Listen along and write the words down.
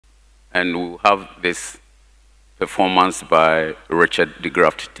And we'll have this performance by Richard de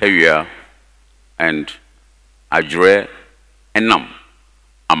Graft Terrier and Adre Enam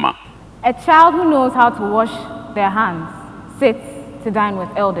Ama. A child who knows how to wash their hands sits to dine with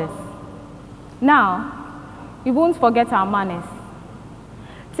elders. Now, we won't forget our manners.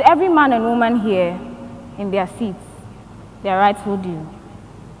 To every man and woman here in their seats, their rightful due.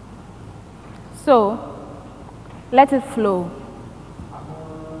 So, let it flow.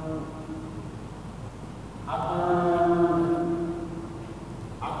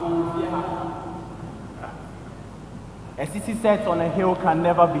 A city set on a hill can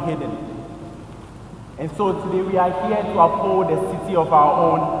never be hidden. And so today we are here to uphold a city of our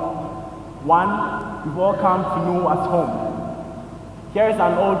own, one we've all come to know as home. Here is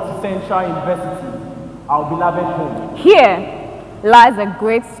an ode to Central University, our beloved home. Here lies a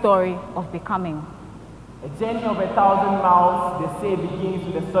great story of becoming. A journey of 1,000 miles, they say, begins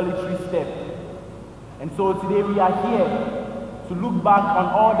with a solitary step. And so today we are here to look back on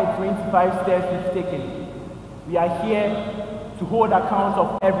all the 25 steps we've taken. We are here to hold account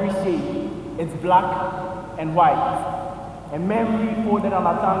of every shade. It's black and white. A memory folded on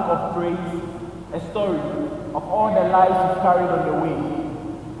a tank of praise. A story of all the lives we've carried on the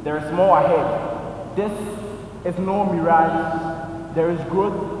way. There is more ahead. This is no mirage. There is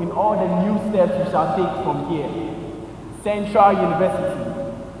growth in all the new steps we shall take from here. Central University,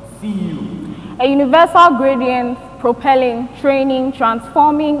 CU. A universal gradient propelling, training,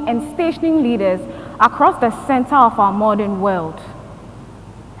 transforming, and stationing leaders across the center of our modern world.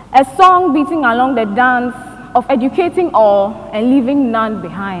 A song beating along the dance of educating all and leaving none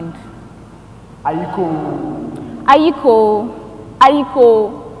behind. Ayiko. Ayiko.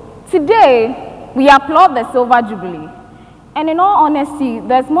 Ayiko. Today, we applaud the Silver Jubilee. And in all honesty,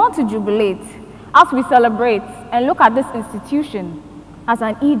 there's more to jubilate as we celebrate and look at this institution as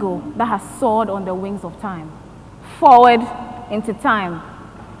an eagle that has soared on the wings of time. Forward into time.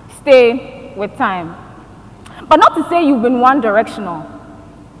 Stay with time. But not to say you've been one-directional,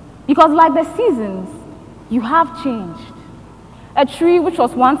 because like the seasons, you have changed. A tree which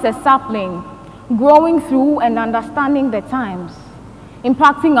was once a sapling, growing through and understanding the times,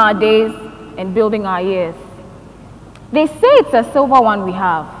 impacting our days and building our years. They say it's a silver one we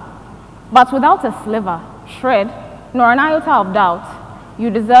have, but without a sliver, shred, nor an iota of doubt, you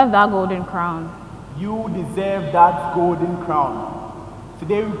deserve that golden crown. You deserve that golden crown.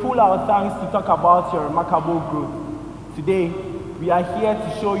 Today we pull our tongues to talk about your remarkable growth. Today we are here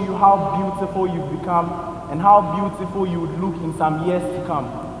to show you how beautiful you've become and how beautiful you would look in some years to come.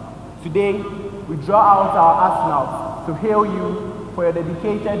 Today we draw out our arsenals to hail you for your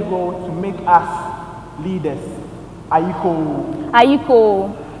dedicated role to make us leaders. Ayiko.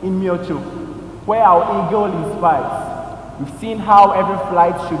 Ayiko. In Miocho, where our eagle inspires. We've seen how every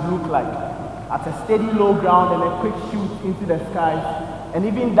flight should look like, at a steady low ground and a quick shoot into the skies. And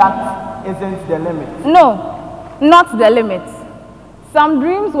even that isn't the limit. No, not the limit. Some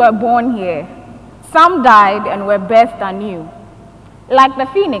dreams were born here. Some died and were birthed anew. Like the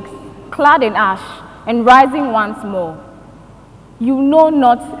phoenix, clad in ash and rising once more. You know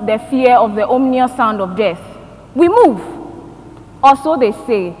not the fear of the ominous sound of death. We move, or so they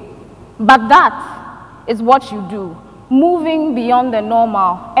say. But that is what you do. Moving beyond the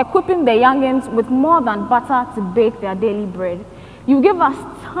normal, equipping the youngins with more than butter to bake their daily bread. You give us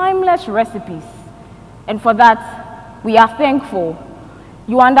timeless recipes, and for that, we are thankful.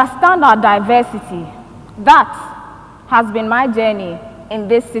 You understand our diversity. That has been my journey in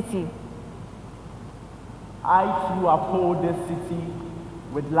this city. I too uphold this city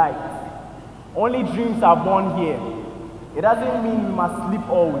with light. Only dreams are born here. It doesn't mean we must sleep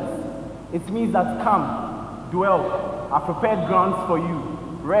always. It means that come, dwell, are prepared grounds for you.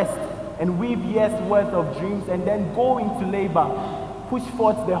 Rest and weave years worth of dreams and then go into labor. Push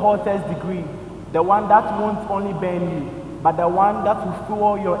forth the hottest degree, the one that won't only burn you, but the one that will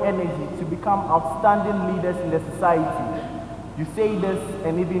fuel your energy to become outstanding leaders in the society. You say this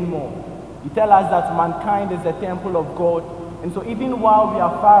and even more. You tell us that mankind is the temple of God, and so even while we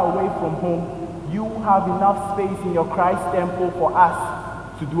are far away from home, you have enough space in your Christ temple for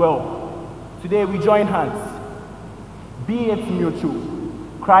us to dwell. Today we join hands. Be it mutual,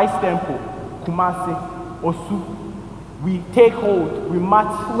 Christ temple, Kumasi, Osu. We take hold, we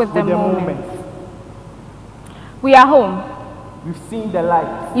march with the moment. We are home. We've seen the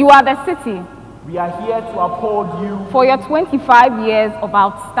light. You are the city. We are here to uphold you for your 25 years of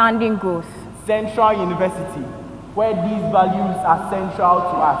outstanding growth. Central University, where these values are central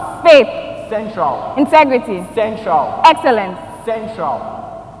to us. Faith. Central. Integrity. Central. Excellence.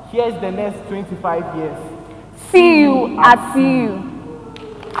 Central. Here's the next 25 years. See you at CU.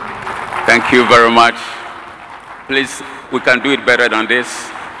 Thank you very much. Please, we can do it better than this.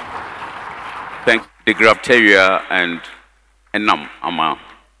 Thank the Graf Terrier and Nam Ama.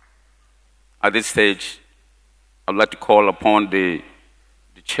 At this stage, I'd like to call upon the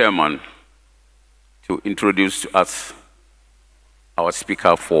chairman to introduce to us our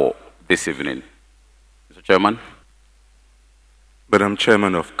speaker for this evening. Mr. Chairman. Madam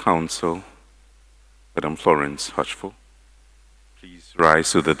Chairman of Council, Madam Florence Hutchful, please rise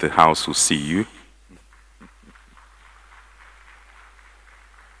so that the House will see you.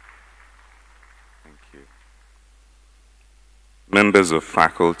 Thank you. Members of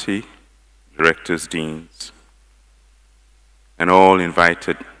faculty, directors, deans, and all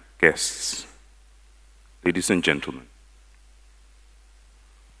invited guests, ladies and gentlemen.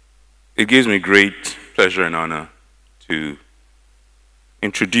 It gives me great pleasure and honor to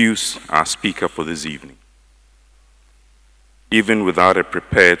introduce our speaker for this evening. Even without a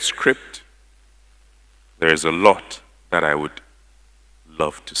prepared script, there is a lot that I would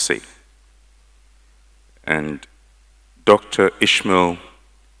love to say. And Dr. Ishmael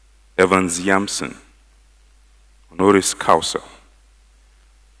Yamson, honoris causa,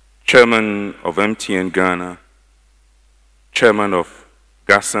 chairman of MTN Ghana, chairman of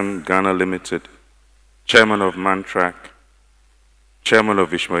GASM Ghana Limited, chairman of Mantrac, chairman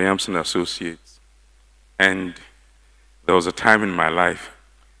of Ishmael Yamson Associates, and there was a time in my life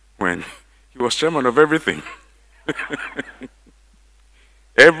when he was chairman of everything.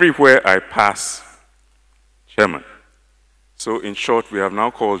 Everywhere I pass, chairman. So in short, we have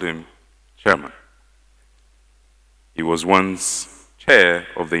now called him chairman. He was once chair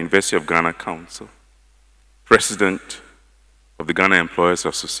of the University of Ghana Council, president of the Ghana Employers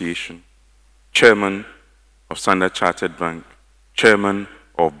Association, chairman of Standard Chartered Bank, chairman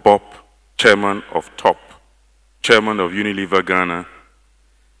of BOP, chairman of TOP, chairman of Unilever Ghana.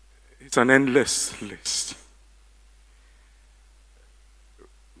 It's an endless list.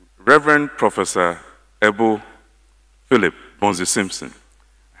 Reverend Professor Ebo Philip Bonzi Simpson,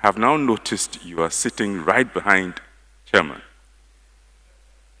 I have now noticed you are sitting right behind chairman.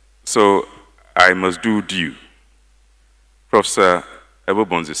 So I must do due. Professor Ebo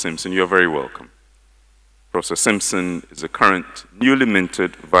Bonzi Simpson, you're very welcome. Professor Simpson is the current newly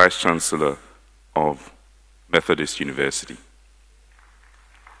minted Vice Chancellor of Methodist University.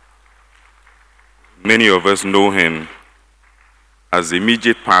 Many of us know him as the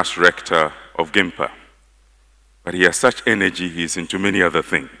immediate past rector of GIMPA, but he has such energy, he's into many other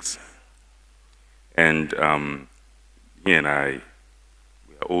things. And he and I,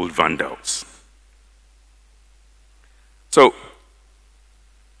 we are old vandals. So,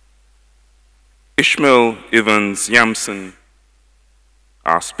 Ishmael Yamson,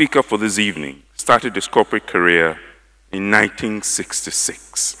 our speaker for this evening, started his corporate career in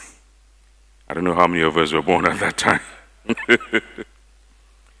 1966. I don't know how many of us were born at that time.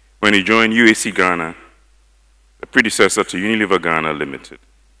 When he joined UAC Ghana, the predecessor to Unilever Ghana Limited,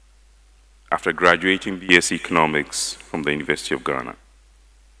 after graduating BS Economics from the University of Ghana.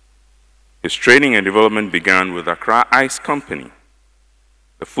 His training and development began with Accra Ice Company,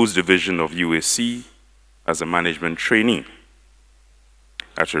 the foods division of UAC, as a management trainee,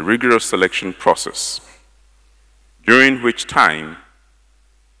 at a rigorous selection process, during which time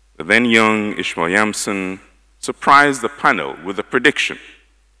the then young Ishmael Yamson surprised the panel with a prediction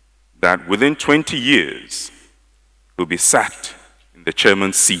that within 20 years he'll be sat in the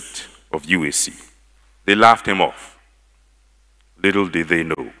chairman's seat of UAC. They laughed him off. Little did they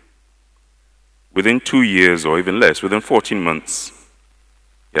know. Within 2 years, or even less, within 14 months,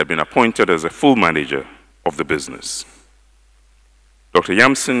 he had been appointed as a full manager of the business. Dr.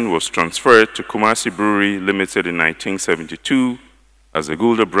 Yamson was transferred to Kumasi Brewery Limited in 1972 as a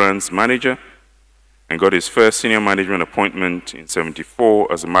Gulder Brands manager and got his first senior management appointment in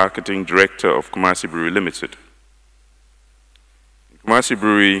 1974 as a marketing director of Kumasi Brewery Limited. In Kumasi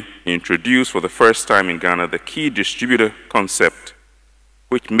Brewery, he introduced for the first time in Ghana the key distributor concept,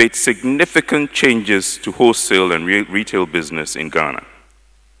 which made significant changes to wholesale and retail business in Ghana.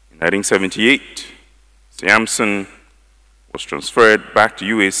 In 1978, Yamson was transferred back to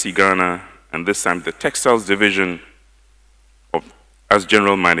UAC Ghana, and this time the textiles division as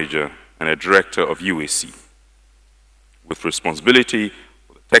general manager and a director of UAC, with responsibility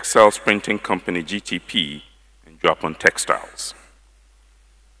for the textiles printing company GTP and Japan Textiles.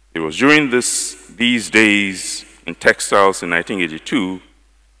 It was during these days in textiles in 1982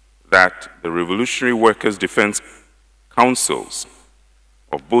 that the Revolutionary Workers' Defense Councils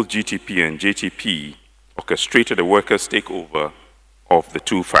of both GTP and JTP orchestrated a workers' takeover of the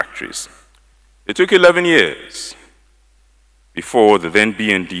two factories. It took 11 years before the then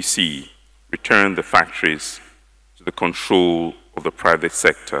BNDC returned the factories to the control of the private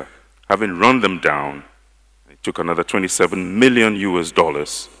sector, having run them down. It took another $27 million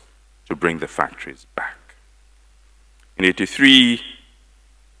to bring the factories back. In '83,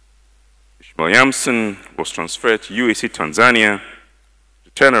 Ishmael Yamson was transferred to UAC Tanzania to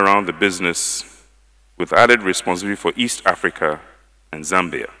turn around the business with added responsibility for East Africa and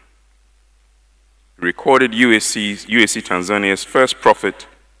Zambia. He recorded UAC Tanzania's first profit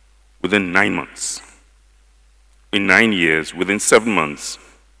within 9 months. In 9 years, within 7 months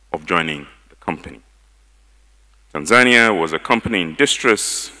of joining the company. Tanzania was a company in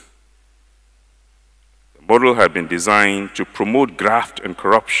distress. The model had been designed to promote graft and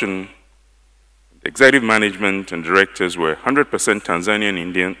corruption. The executive management and directors were 100% Tanzanian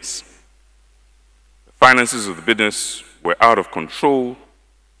Indians. The finances of the business were out of control.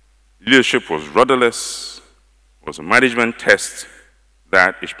 Leadership was rudderless. It was a management test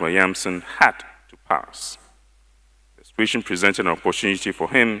that Ishmael Yamson had to pass. The situation presented an opportunity for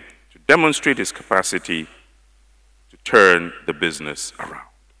him to demonstrate his capacity to turn the business around.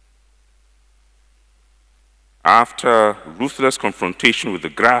 After ruthless confrontation with the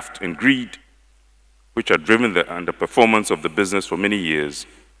graft and greed, which had driven the underperformance of the business for many years,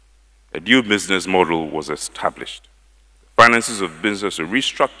 a new business model was established. The finances of the business were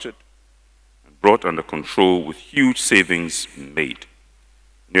restructured and brought under control with huge savings made.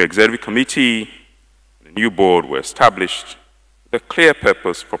 A new executive committee and a new board were established with a clear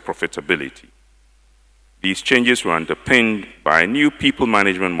purpose for profitability. These changes were underpinned by a new people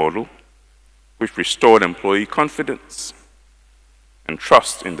management model which restored employee confidence and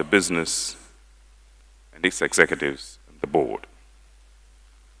trust in the business and its executives and the board.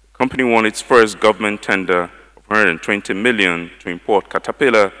 The company won its first government tender of $120 million to import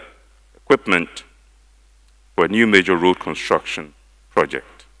Caterpillar equipment for a new major road construction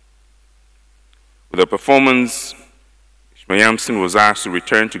project. With the performance, Ishmael Yamson was asked to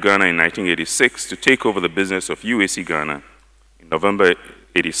return to Ghana in 1986 to take over the business of UAC Ghana in November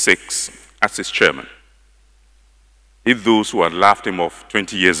 '86 as its chairman. If those who had laughed him off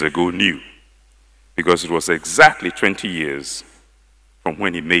 20 years ago knew, because it was exactly 20 years from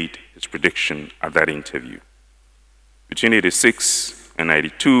when he made his prediction at that interview. Between '86 and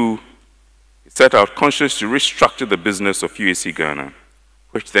 '92, he set out consciously to restructure the business of UAC Ghana,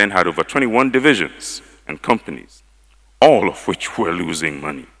 which then had over 21 divisions and companies, all of which were losing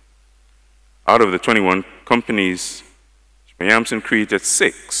money. Out of the 21 companies, Ishmael Yamson created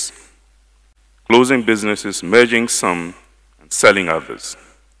 6, closing businesses, merging some, and selling others.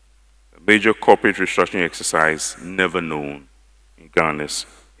 A major corporate restructuring exercise never known in Ghana's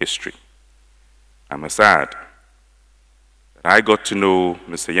history. I must add that I got to know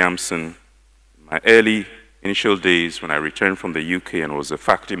Mr. Yamson in my early initial days when I returned from the UK and was a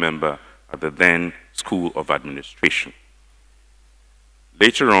faculty member at the then School of Administration.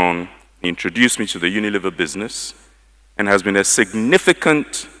 Later on, he introduced me to the Unilever business and has been a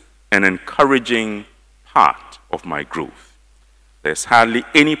significant and encouraging part of my growth. There's hardly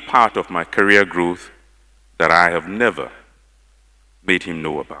any part of my career growth that I have never made him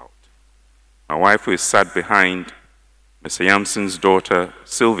know about. My wife, who is sat behind Mr. Yamson's daughter,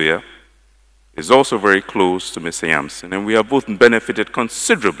 Sylvia, is also very close to Mr. Yamson, and we have both benefited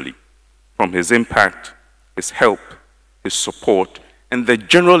considerably from his impact, his help, his support, and the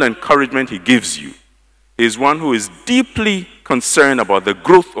general encouragement he gives you. He is one who is deeply concerned about the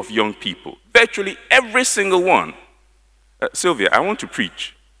growth of young people. Virtually every single one. Sylvia, I want to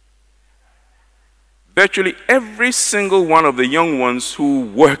preach. Virtually every single one of the young ones who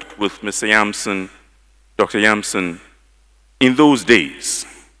worked with Mr. Yamson, Dr. Yamson, in those days,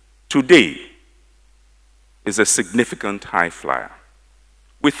 today, is a significant high flyer.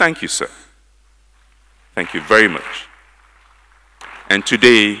 We thank you, sir. Thank you very much. And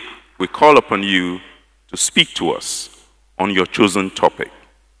today, we call upon you to speak to us on your chosen topic.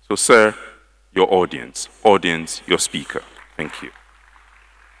 So, sir, your audience, your speaker. Thank you.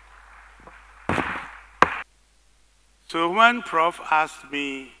 So when Prof asked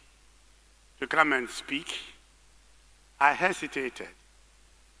me to come and speak, I hesitated.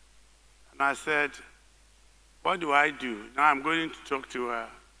 And I said, what do I do? Now I'm going to talk to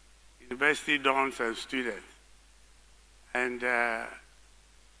university dons and students. And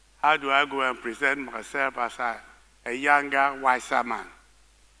how do I go and present myself as a younger, wiser man?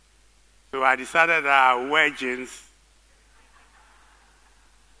 So I decided that I'll wear jeans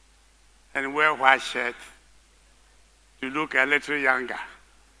and wear white shirt to look a little younger.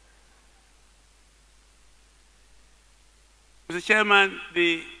 Mr. Chairman,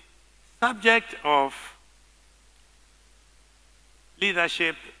 the subject of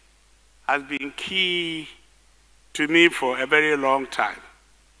leadership has been key to me for a very long time.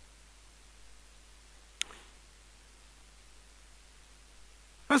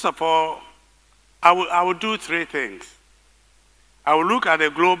 First of all, I will do three things. I will look at the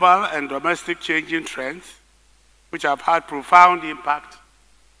global and domestic changing trends, which have had profound impact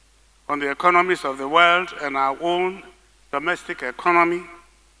on the economies of the world and our own domestic economy,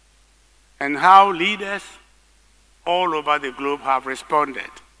 and how leaders all over the globe have responded.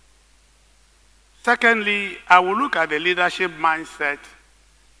 Secondly, I will look at the leadership mindset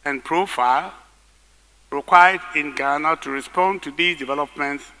and profile required in Ghana to respond to these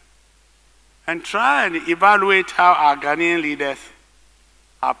developments and try and evaluate how our Ghanaian leaders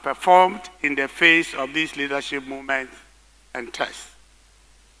have performed in the face of these leadership movements and tests.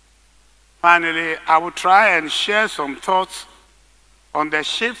 Finally, I will try and share some thoughts on the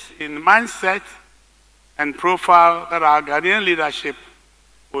shifts in mindset and profile that our Ghanaian leadership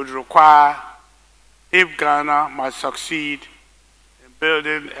would require if Ghana must succeed in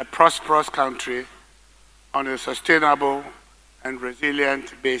building a prosperous country on a sustainable and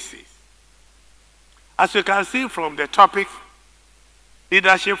resilient basis. As you can see from the topic,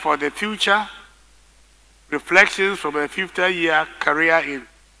 Leadership for the Future, Reflections from a 50-year career in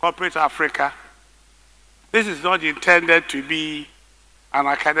corporate Africa, this is not intended to be an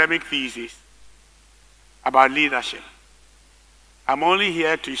academic thesis about leadership. I'm only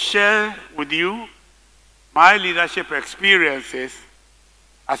here to share with you my leadership experiences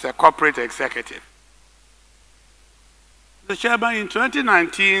as a corporate executive. Mr. Chairman, in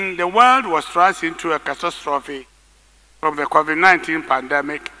 2019, the world was thrust into a catastrophe from the COVID-19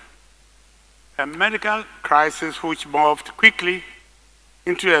 pandemic, a medical crisis which morphed quickly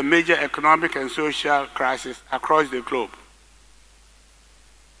into a major economic and social crisis across the globe.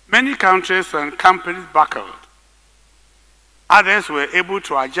 Many countries and companies buckled. Others were able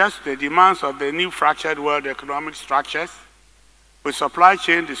to adjust to the demands of the new fractured world economic structures with supply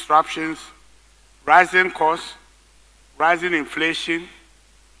chain disruptions, rising costs, rising inflation,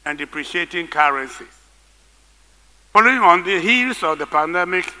 and depreciating currencies. Following on the heels of the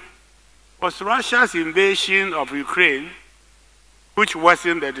pandemic was Russia's invasion of Ukraine, which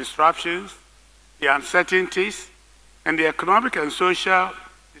worsened the disruptions, the uncertainties, and the economic and social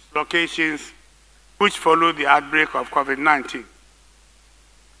dislocations which followed the outbreak of COVID-19.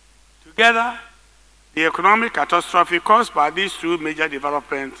 Together, the economic catastrophe caused by these two major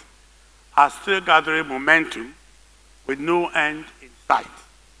developments are still gathering momentum with no end in sight.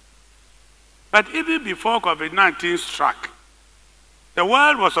 But even before COVID-19 struck, the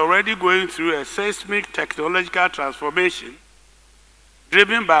world was already going through a seismic technological transformation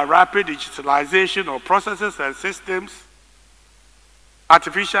driven by rapid digitalization of processes and systems,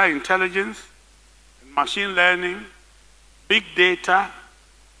 artificial intelligence, machine learning, big data,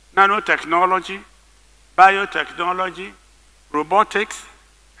 nanotechnology, biotechnology, robotics,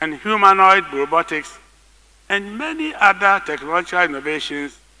 and humanoid robotics, and many other technological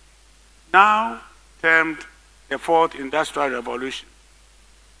innovations now termed the Fourth Industrial Revolution.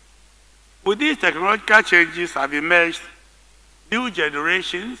 With these technological changes have emerged new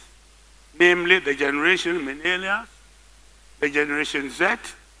generations, namely the generation millennials, the generation Z,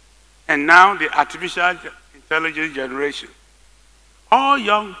 and now the artificial intelligence generation. All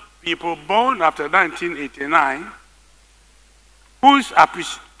young people born after 1989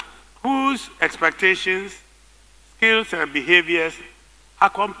 whose expectations, skills, and behaviors are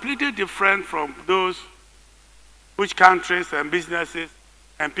completely different from those which countries and businesses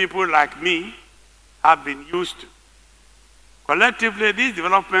and people like me have been used to. Collectively, these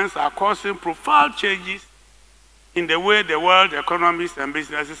developments are causing profound changes in the way the world economies and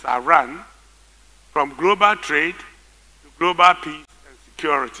businesses are run, from global trade to global peace and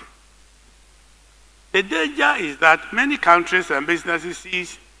security. The danger is that many countries and businesses see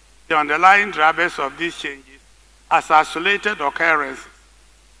the underlying drivers of these changes as isolated occurrences.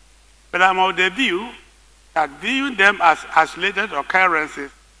 But I'm of the view that viewing them as isolated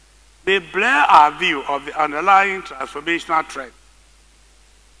occurrences may blur our view of the underlying transformational trend.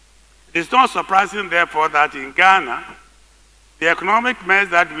 It is not surprising, therefore, that in Ghana, the economic mess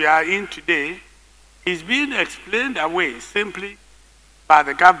that we are in today is being explained away simply by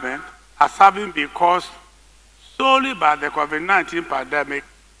the government as having been caused solely by the COVID-19 pandemic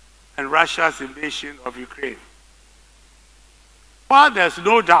and Russia's invasion of Ukraine. While there's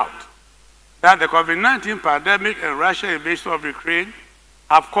no doubt that the COVID-19 pandemic and Russia's invasion of Ukraine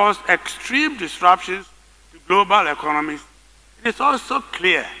have caused extreme disruptions to global economies, it is also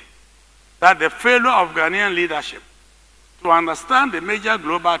clear that the failure of Ghanaian leadership to understand the major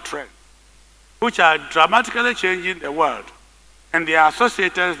global trends, which are dramatically changing the world, and their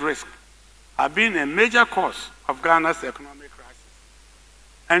associated risks, have been a major cause of Ghana's economic crisis.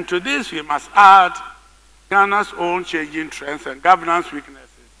 And to this, we must add Ghana's own changing trends and governance weaknesses,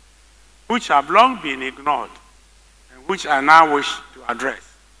 which have long been ignored and which I now wish to address.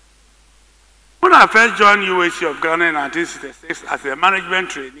 When I first joined UAC of Ghana in 1966 as a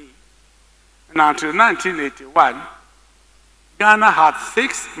management trainee, and until 1981, Ghana had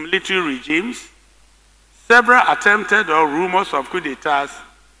 6 military regimes, several attempted or rumors of coup d'etats,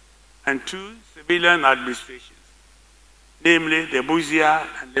 and 2 civilian administrations, namely the Abossey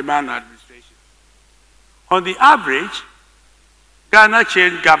and Liman administrations. On the average, Ghana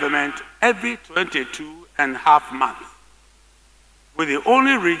changed government every 22.5 months, with the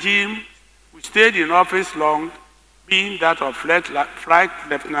only regime which stayed in office long being that of Flight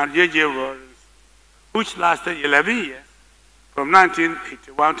Lieutenant J.J. Rawlings, which lasted 11 years, from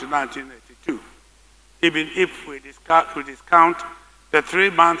 1981 to 1982, even if we discount the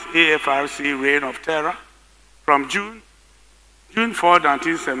 3-month AFRC reign of terror from June 4,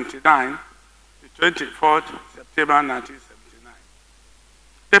 1979 to 24 September 1979.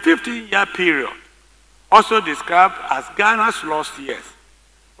 The 15-year period, also described as Ghana's lost years,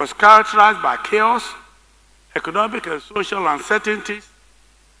 was characterized by chaos, economic and social uncertainties,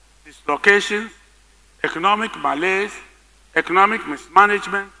 dislocations, economic malaise, economic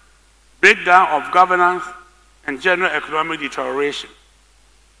mismanagement, breakdown of governance, and general economic deterioration.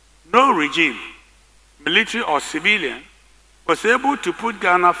 No regime, military or civilian, was able to put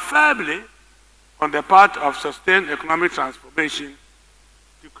Ghana firmly on the path of sustained economic transformation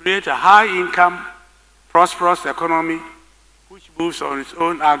to create a high-income, prosperous economy which moves on its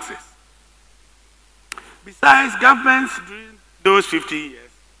own axis. Besides, governments during those 50 years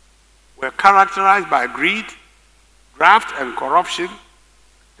were characterized by greed, graft and corruption,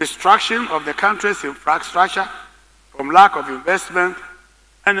 destruction of the country's infrastructure from lack of investment,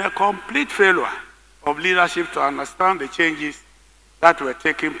 and a complete failure of leadership to understand the changes that were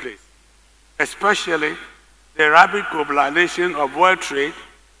taking place, especially the rapid globalization of world trade,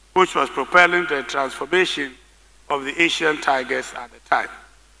 which was propelling the transformation of the Asian tigers at the time.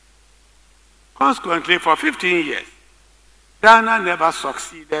 Consequently, for 15 years, Ghana never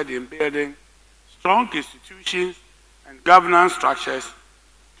succeeded in building strong institutions and governance structures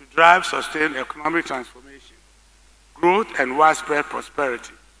to drive sustained economic transformation, growth, and widespread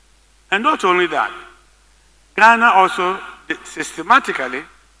prosperity. And not only that, Ghana also systematically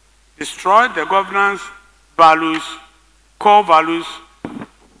destroyed the governance values, core values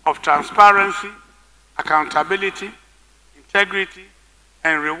of transparency, accountability, integrity,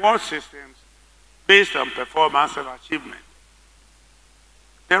 and reward systems based on performance and achievement.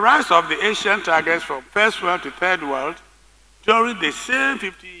 The rise of the Asian tigers from first world to third world during the same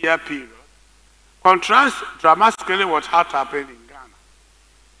 50-year period contrasts dramatically what had happened in Ghana.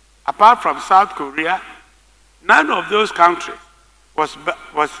 Apart from South Korea, none of those countries was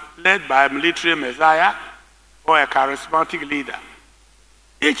led by a military messiah or a charismatic leader.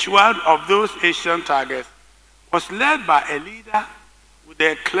 Each one of those Asian tigers was led by a leader with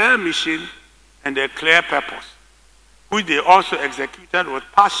a clear mission and a clear purpose, which they also executed with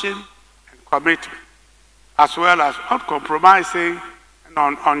passion and commitment, as well as uncompromising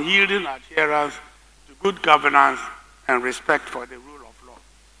and unyielding adherence to good governance and respect for the rule of law.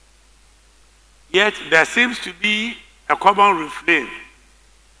 Yet there seems to be a common refrain,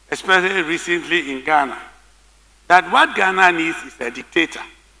 especially recently in Ghana, that what Ghana needs is a dictator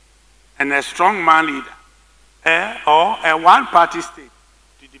and a strongman leader, or a one-party state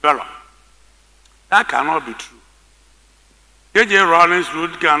to develop. That cannot be true. J.J. Rawlings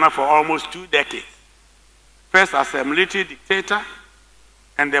ruled Ghana for almost 2 decades, first as a military dictator,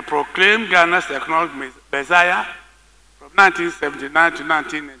 and they proclaimed Ghana's economic messiah from 1979 to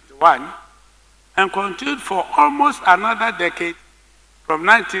 1991, and continued for almost another decade from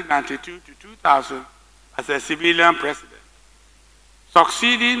 1992 to 2000 as a civilian president,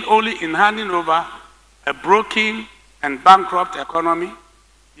 succeeding only in handing over a broken and bankrupt economy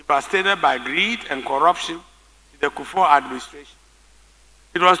devastated by greed and corruption to the Kufuor administration.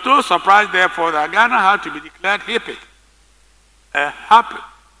 It was no surprise, therefore, that Ghana had to be declared HIPIC, a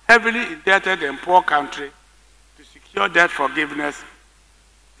heavily indebted and poor country, to secure debt forgiveness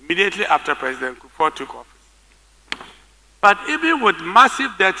immediately after President Kufuor took office. But even with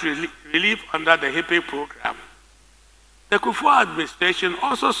massive debt relief under the HIPIC program, the Kufuor administration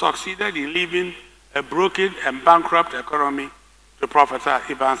also succeeded in leaving a broken and bankrupt economy to Professor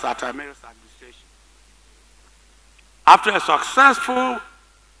Ivan Satamir's administration. After a successful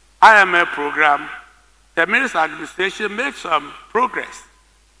IMF program, Tamir's administration made some progress,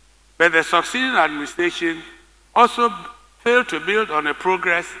 but the succeeding administration also failed to build on the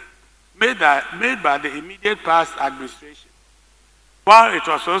progress made by the immediate past administration, while it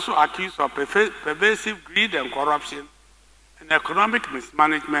was also accused of pervasive greed and corruption and economic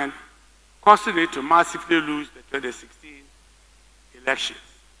mismanagement, causing it to massively lose the 2016 elections.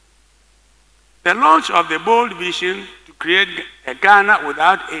 The launch of the bold vision to create a Ghana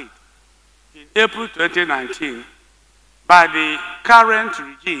without aid in April 2019 by the current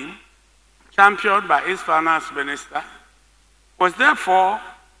regime, championed by its finance minister, was therefore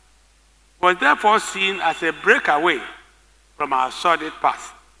seen as a breakaway from our sordid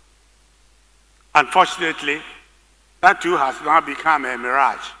past. Unfortunately, that too has now become a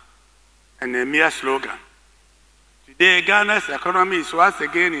mirage and a mere slogan. Today, Ghana's economy is once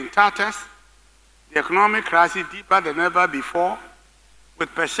again in tatters, the economic crisis deeper than ever before, with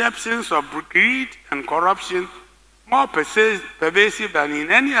perceptions of greed and corruption more pervasive than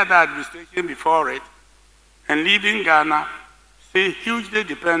in any other administration before it, and leaving Ghana still hugely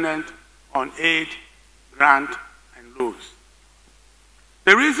dependent on aid, grant, and loans.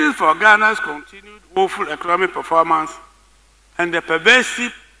 The reasons for Ghana's continued woeful economic performance and the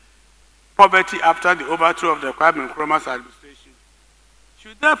pervasive poverty after the overthrow of the Kwame Nkrumah's administration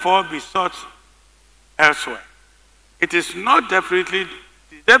should therefore be sought elsewhere. It is definitely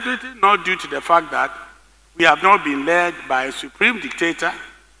not due to the fact that we have not been led by a supreme dictator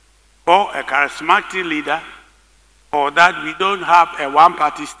or a charismatic leader, or that we don't have a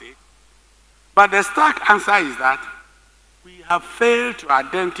one-party state. But the stark answer is that we have failed to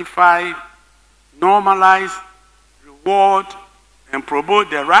identify, normalize, reward, and promote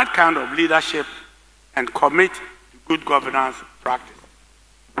the right kind of leadership and commit to good governance practice.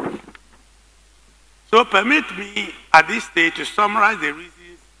 So permit me at this stage to summarize the reasons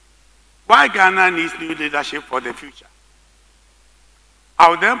why Ghana needs new leadership for the future. I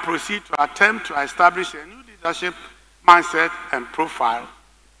will then proceed to attempt to establish a new leadership mindset and profile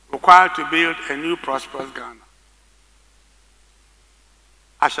required to build a new prosperous Ghana.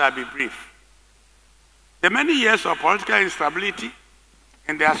 I shall be brief. The many years of political instability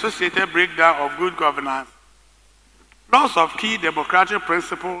and the associated breakdown of good governance, loss of key democratic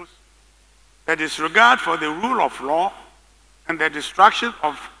principles, the disregard for the rule of law, and the destruction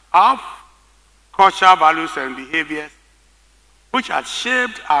of our cultural values and behaviors, which had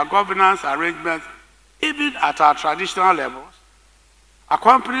shaped our governance arrangements even at our traditional levels,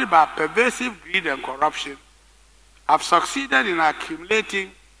 accompanied by pervasive greed and corruption, have succeeded in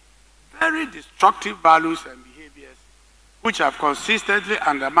accumulating very destructive values and behaviors which have consistently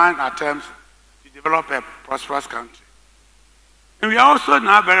undermined attempts to develop a prosperous country. And we are also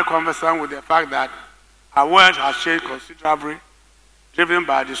now very conversant with the fact that our world has changed considerably, driven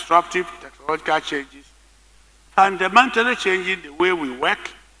by disruptive technological changes, fundamentally changing the way we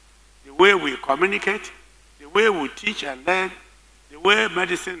work, the way we communicate, the way we teach and learn, the way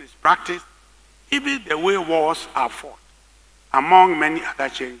medicine is practiced, even the way wars are fought, among many other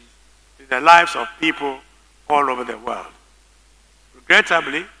changes to the lives of people all over the world.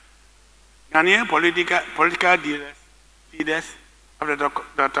 Regrettably, Ghanaian political leaders of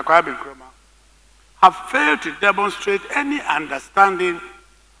Dr. Kwame Nkrumah have failed to demonstrate any understanding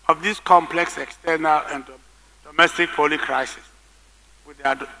of this complex external and domestic policy crisis, with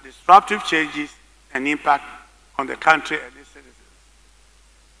their disruptive changes and impact on the country and its citizens.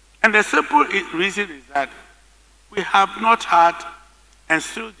 And the simple reason is that we have not had and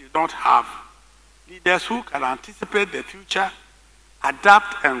still do not have leaders who can anticipate the future,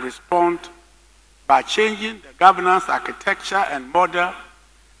 adapt and respond by changing the governance architecture and model,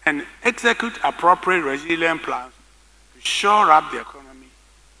 and execute appropriate resilient plans to shore up the economy,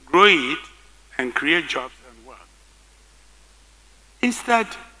 grow it, and create jobs and wealth. Instead,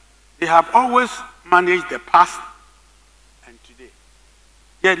 they have always managed the past and today.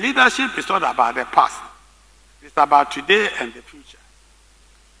 Yet leadership is not about the past. It's about today and the future.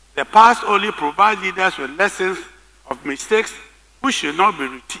 The past only provides leaders with lessons of mistakes which should not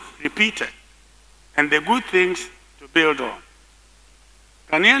be repeated, and the good things to build on.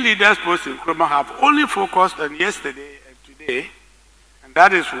 Ghanaian leaders post Nkrumah have only focused on yesterday and today, and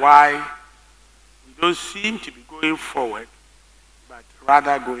that is why we don't seem to be going forward, but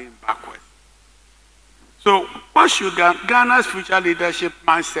rather going backwards. So what should Ghana's future leadership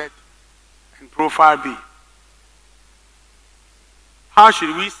mindset and profile be? How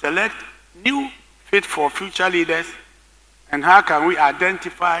should we select new fit for future leaders, and how can we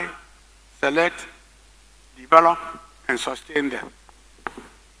identify, select, develop, and sustain them?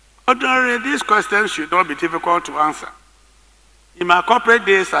 Ordinarily, these questions should not be difficult to answer. In my corporate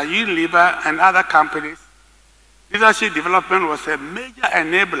days at Unilever and other companies, leadership development was a major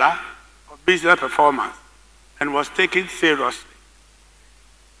enabler of business performance and was taken seriously.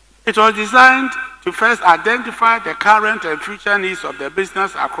 It was designed to first identify the current and future needs of the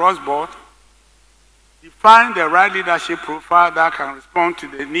business across board, define the right leadership profile that can respond to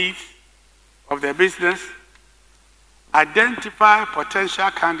the needs of the business, identify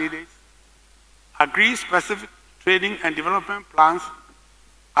potential candidates, agree specific training and development plans,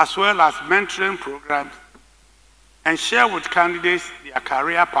 as well as mentoring programs, and share with candidates their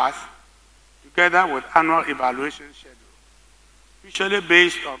career paths together with annual evaluation schedule, usually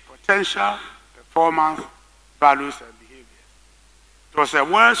based on potential, performance, values, and behaviors. It was a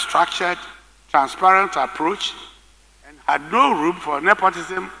well-structured, transparent approach and had no room for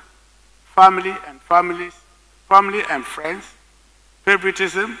nepotism, family and friends,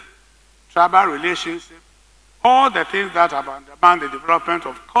 favoritism, tribal relationship, all the things that have undermined the development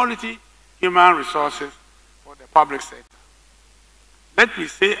of quality human resources for the public sector. Let me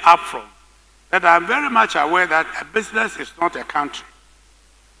say upfront that I am very much aware that a business is not a country.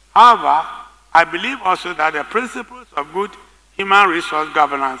 However, I believe also that the principles of good human resource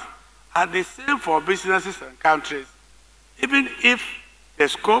governance are the same for businesses and countries, even if the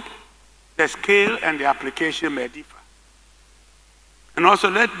scope, the scale, and the application may differ. And also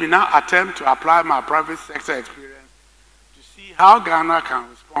let me now attempt to apply my private sector experience to see how Ghana can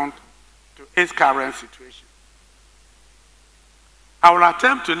respond to its current situation. I will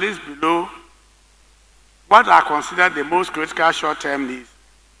attempt to list below what I consider the most critical short-term needs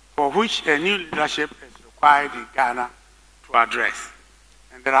for which a new leadership is required in Ghana to address.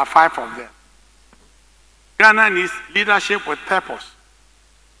 And there are 5 of them. Ghana needs leadership with purpose,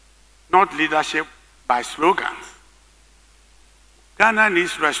 not leadership by slogans. Ghana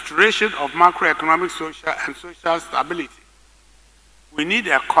needs restoration of macroeconomic, social, and social stability. We need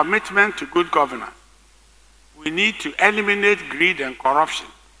a commitment to good governance. We need to eliminate greed and corruption.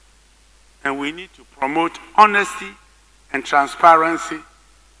 And we need to promote honesty and transparency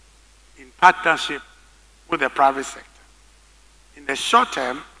in partnership with the private sector. In the short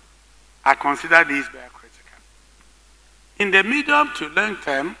term, I consider these very critical. In the medium to long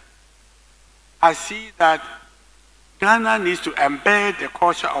term, I see that Ghana needs to embed the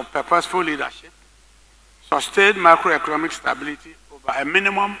culture of purposeful leadership, sustain macroeconomic stability over a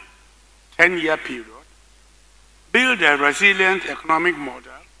minimum 10-year period, build a resilient economic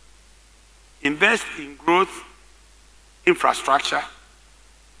model, invest in growth infrastructure,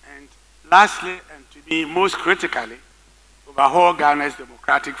 and lastly, and to me most critically, overhaul Ghana's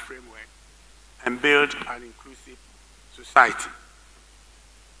democratic framework and build an inclusive society.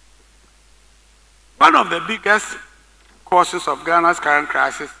 One of the biggest causes of Ghana's current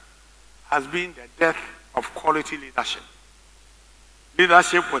crisis has been the death of quality leadership.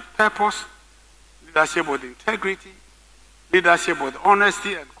 Leadership with purpose, leadership with integrity, leadership with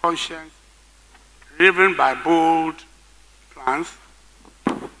honesty and conscience, driven by bold plans,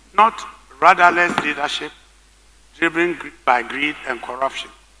 not rudderless leadership, driven by greed and corruption.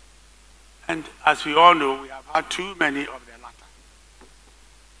 And as we all know, we have had too many of the latter.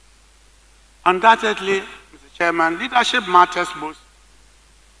 Undoubtedly, Mr. Chairman, leadership matters most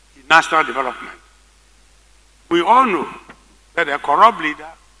in national development. We all know that a corrupt leader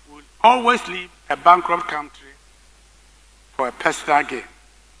will always leave a bankrupt country for a personal gain.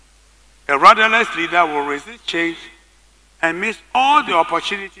 A rudderless leader will resist change and miss all the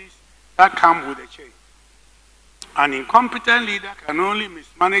opportunities that come with a change. An incompetent leader can only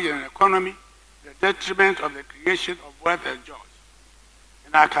mismanage an economy to the detriment of the creation of wealth and jobs.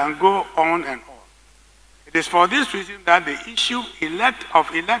 And I can go on and on. It is for this reason that the issue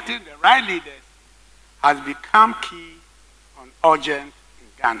of electing the right leaders has become key and urgent in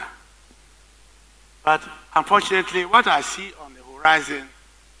Ghana. But unfortunately, what I see on the horizon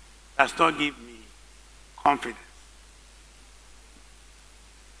does not give me confidence.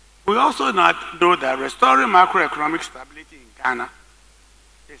 We also know that restoring macroeconomic stability in Ghana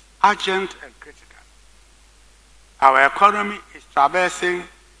is urgent and critical. Our economy is traversing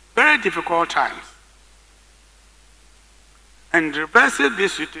very difficult times. And reversing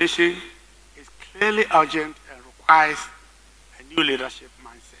this situation is clearly urgent and requires a new leadership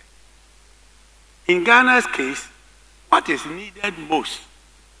mindset. In Ghana's case, what is needed most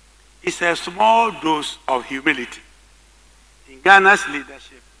is a small dose of humility in Ghana's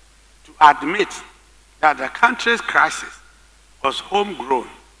leadership to admit that the country's crisis was homegrown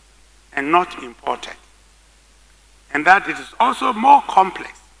and not imported, and that it is also more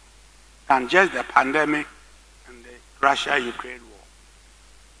complex than just the pandemic and the Russia-Ukraine war.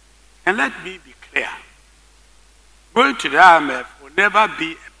 And let me be clear, going to the IMF will never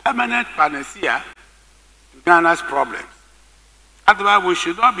be a permanent panacea to Ghana's problems. Otherwise, we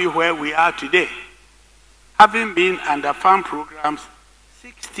should not be where we are today, having been under farm programs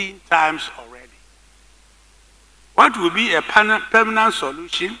 16 times already. What will be a permanent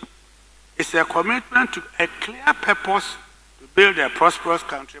solution is a commitment to a clear purpose to build a prosperous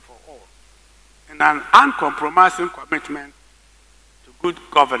country for all, and an uncompromising commitment to good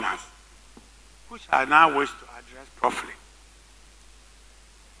governance, which I now wish to address properly.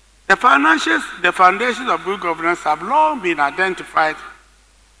 The foundations of good governance have long been identified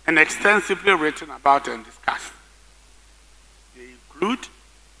and extensively written about and discussed. They include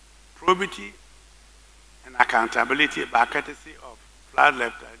probity and accountability by courtesy of Flag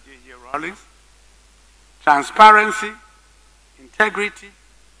Lieutenant J.J. Rawlings, transparency, integrity,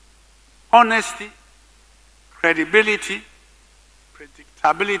 honesty, credibility,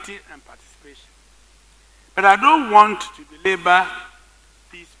 predictability, and participation. But I don't want to belabor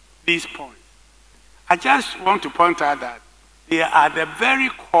these points. I just want to point out that they are the very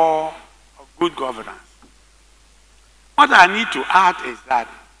core of good governance. What I need to add is that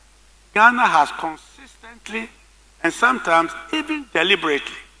Ghana has consistently and sometimes even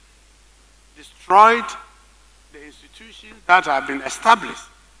deliberately destroyed the institutions that have been established,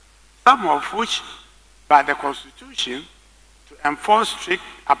 some of which by the Constitution to enforce strict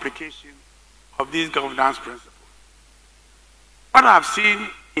application of these governance principles. What I've seen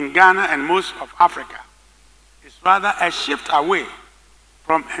in Ghana and most of Africa is rather a shift away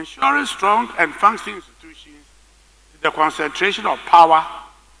from ensuring strong and functioning institutions to the concentration of power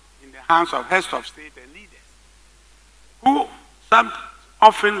in the hands of heads of state and leaders, who some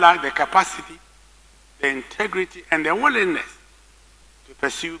often lack the capacity, the integrity, and the willingness to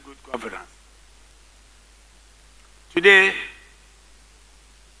pursue good governance. Today,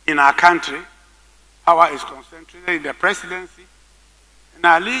 in our country, power is concentrated in the presidency, and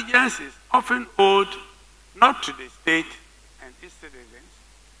allegiance is often owed not to the state and its citizens,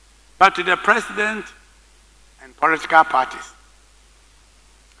 but to the president and political parties.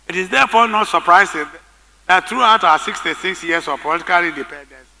 It is therefore not surprising that throughout our 66 years of political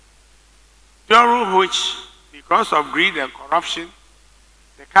independence, during which, because of greed and corruption,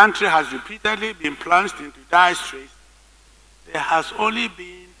 the country has repeatedly been plunged into dire straits, there has only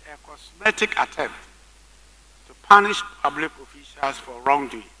been a cosmetic attempt to punish public officials for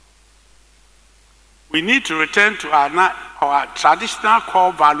wrongdoing. We need to return to our traditional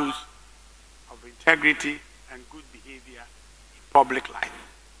core values of integrity and good behavior in public life.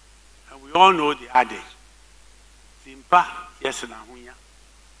 And we all know the adage, Simpa, yes, and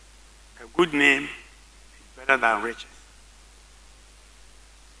a good name is better than riches.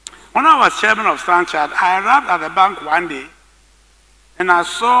 When I was chairman of Stanchart, I arrived at the bank one day and I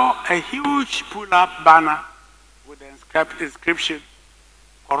saw a huge pull-up banner with the inscription,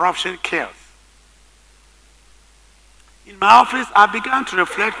 "Corruption Kills." In my office, I began to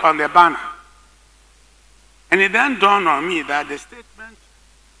reflect on the banner. And it then dawned on me that the statement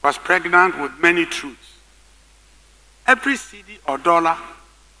was pregnant with many truths. Every cedi or dollar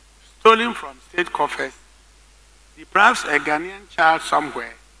stolen from state coffers deprives a Ghanaian child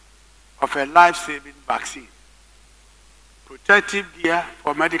somewhere of a life-saving vaccine, protective gear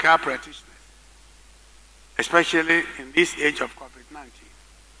for medical practitioners, especially in this age of COVID-19,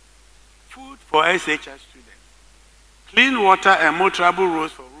 food for SHS students, clean water and motorable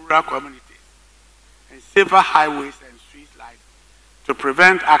roads for rural communities, and safer highways and street lights to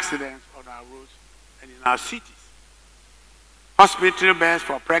prevent accidents on our roads and in our cities, hospital beds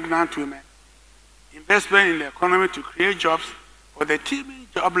for pregnant women, investment in the economy to create jobs for the teeming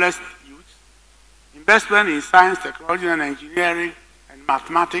jobless youth, investment in science, technology, and engineering and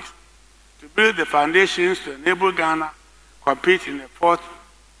mathematics to build the foundations to enable Ghana to compete in the fourth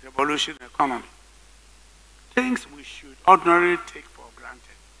revolution economy. Things we should ordinarily take for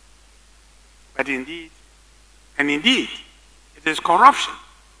granted. But indeed, it is corruption.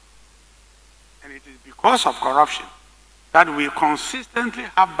 And it is because of corruption that we consistently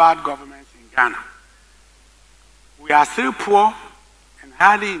have bad governments in Ghana. We are still poor and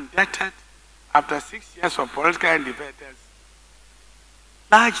highly indebted after 6 years of political independence,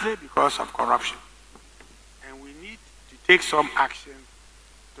 largely because of corruption. And we need to take some action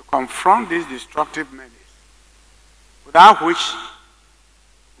to confront this destructive menace, without which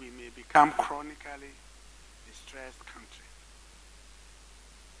we may become chronically distressed country.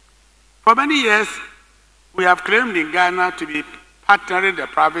 For many years, we have claimed in Ghana to be partnering the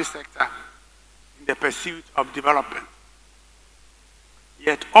private sector in the pursuit of development.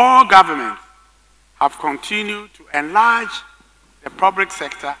 Yet all governments have continued to enlarge the public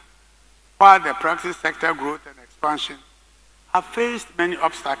sector, while the private sector growth and expansion have faced many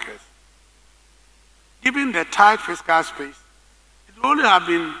obstacles. Given the tight fiscal space, it would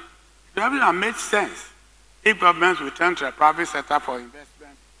have made sense if governments will turn to the private sector for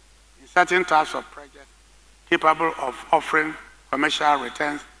investment in certain types of projects capable of offering commercial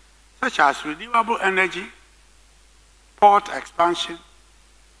returns, such as renewable energy, port expansion,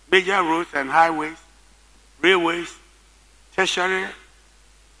 major roads and highways, railways, tertiary,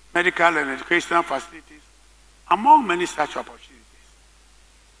 medical and educational facilities, among many such opportunities.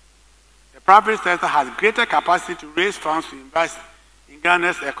 The private sector has greater capacity to raise funds to invest in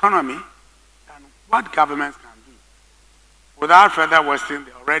Ghana's economy than what governments can do, without further worsening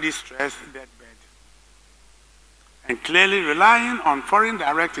the already stressed debt burden. And clearly relying on foreign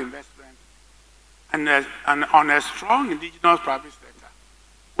direct investment and on a strong indigenous private sector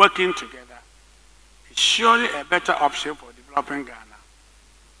working together is surely a better option for developing Ghana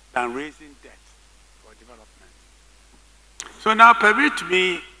than raising debt for development. So now permit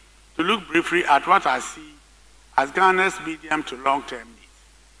me to look briefly at what I see as Ghana's medium to long-term needs.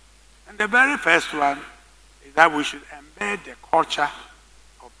 And the very first one is that we should embed the culture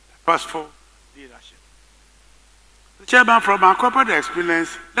of purposeful leadership. The chairman, from our corporate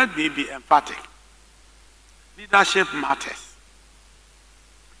experience, let me be emphatic. Leadership matters.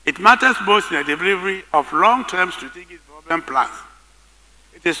 It matters most in the delivery of long-term strategic development plans.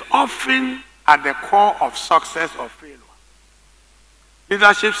 It is often at the core of success or failure.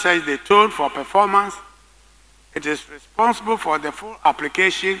 Leadership sets the tone for performance. It is responsible for the full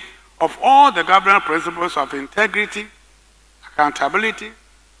application of all the governance principles of integrity, accountability,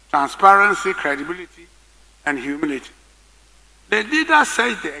 transparency, credibility, and humility. The leader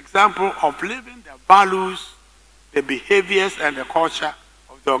sets the example of living the values, the behaviors, and the culture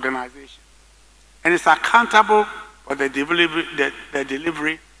of the organization, and is accountable for the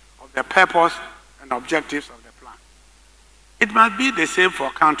delivery of the purpose and objectives of the plan. It must be the same for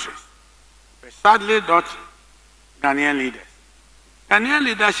countries, but sadly not Ghanaian leaders. Ghanaian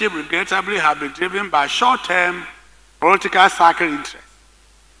leadership regrettably have been driven by short-term political cycle interests,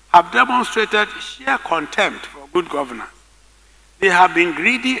 have demonstrated sheer contempt for good governance. They have been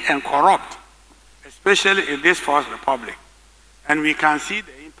greedy and corrupt, especially in this Fourth Republic, and we can see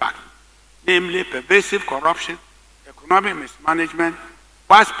the impact, namely pervasive corruption, economic mismanagement,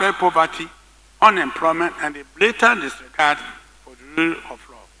 widespread poverty, unemployment, and a blatant disregard for the rule of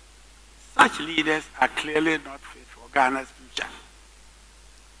law. Such leaders are clearly not fit for Ghana's future.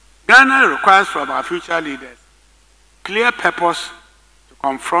 Ghana requires from our future leaders clear purpose to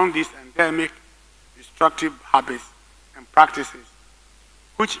confront these endemic, destructive habits and practices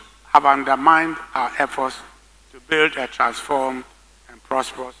which have undermined our efforts to build a transformed and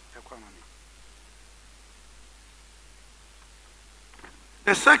prosperous economy.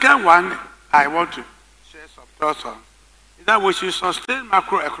 The second one I want to share some thoughts on is that we should sustain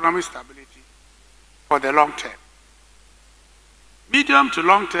macroeconomic stability for the long term. Medium to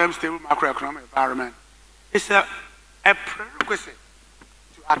long-term stable macroeconomic environment is a prerequisite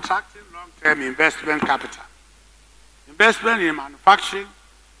to attracting long-term investment capital. Investment in manufacturing,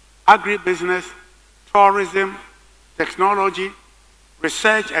 agribusiness, tourism, technology,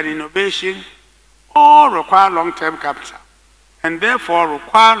 research and innovation all require long-term capital and therefore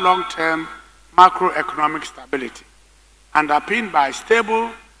require long-term macroeconomic stability, underpinned by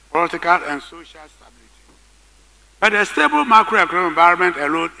stable political and social stability. But a stable macroeconomic environment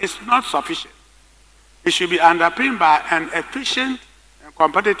alone is not sufficient. It should be underpinned by an efficient and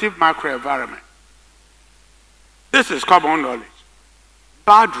competitive macro environment. This is common knowledge.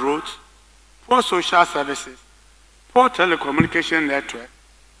 Bad roads, poor social services, poor telecommunication network,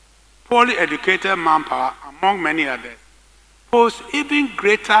 poorly educated manpower, among many others, pose even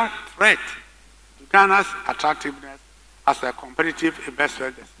greater threat to Ghana's attractiveness as a competitive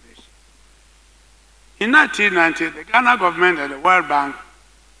investment destination. In 1990, the Ghana government and the World Bank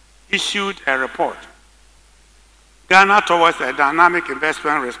issued a report, Ghana Towards a Dynamic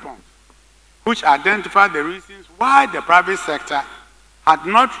Investment Response, which identified the reasons why the private sector had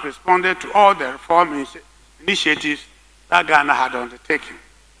not responded to all the reform initiatives that Ghana had undertaken.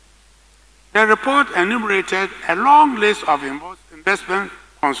 The report enumerated a long list of investment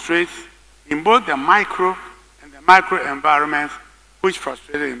constraints in both the micro and the macro environments which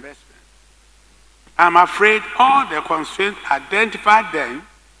frustrated investment. I'm afraid all the constraints identified then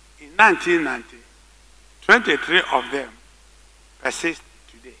in 1990, 23 of them persist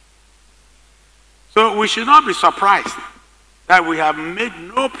today. So we should not be surprised that we have made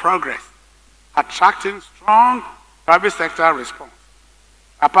no progress attracting strong private sector response,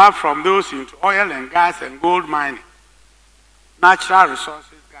 apart from those into oil and gas and gold mining, natural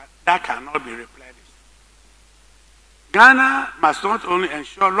resources that cannot be replenished. Ghana must not only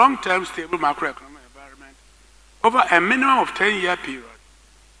ensure long-term stable macroeconomic environment over a minimum of 10-year period,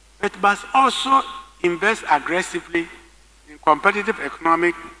 but must also invest aggressively in competitive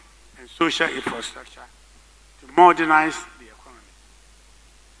economic and social infrastructure to modernize the economy.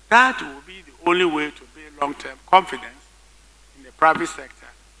 That will be the only way to build long-term confidence in the private sector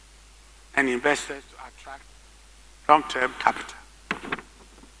and investors to attract long-term capital.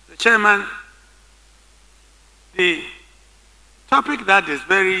 The Chairman, the topic that is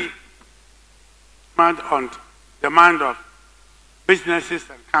very much on the mind of businesses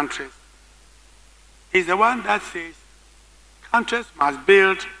and countries is the one that says countries must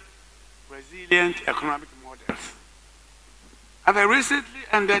build resilient economic models. At the recently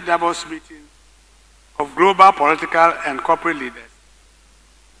ended Davos meeting of global political and corporate leaders,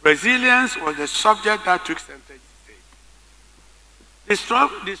 resilience was the subject that took center stage.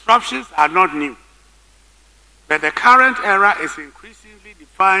 Disruptions are not new, but the current era is increasingly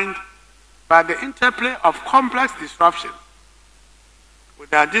defined by the interplay of complex disruptions with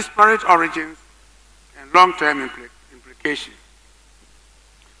their disparate origins and long-term implications.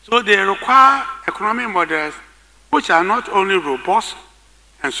 So they require economic models which are not only robust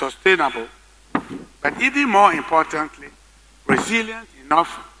and sustainable, but even more importantly, resilient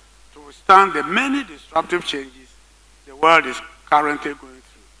enough to withstand the many disruptive changes the world is currently going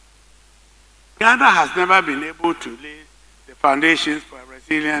through. Ghana has never been able to lay the foundations for a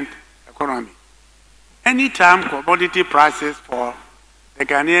resilient economy. Anytime commodity prices fall, the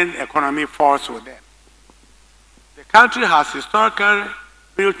Ghanaian economy falls with them. The country has historically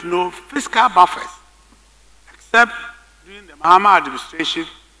built no fiscal buffers, except during the Mahama administration,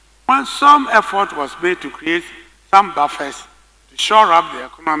 when some effort was made to create some buffers to shore up the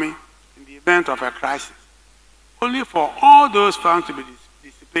economy in the event of a crisis, only for all those funds to be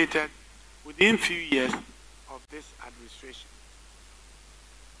dissipated within few years of this administration.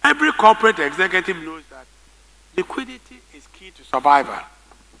 Every corporate executive knows that liquidity is key to survival.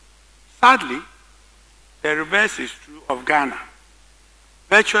 Sadly, the reverse is true of Ghana.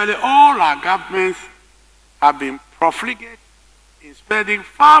 Virtually all our governments have been profligate in spending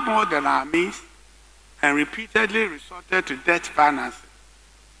far more than our means and repeatedly resorted to debt financing,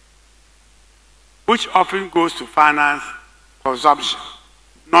 which often goes to finance consumption,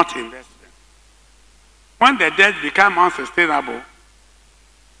 not investment. When the debt becomes unsustainable,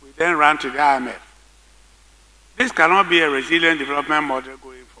 we then run to the IMF. This cannot be a resilient development model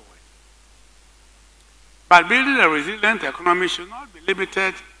going forward. But building a resilient economy should not be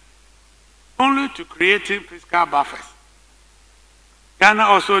limited only to creating fiscal buffers. Ghana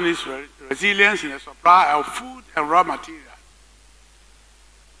also needs resilience in the supply of food and raw materials.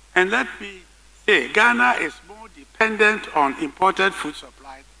 And let me say, Ghana is more dependent on imported food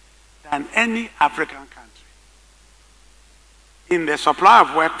supply than any African country. In the supply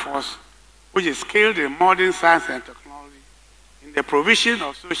of workforce, which is skilled in modern science and technology, in the provision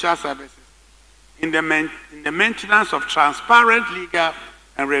of social services, in the maintenance of transparent legal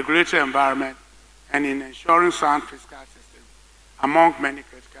and regulatory environment, and in ensuring sound fiscal systems, among many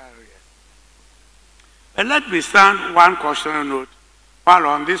critical areas. But let me stand one cautionary note while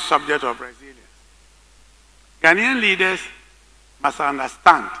on this subject of resilience. Ghanaian leaders must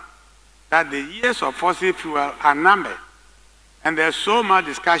understand that the years of fossil fuel are numbered, and there's so much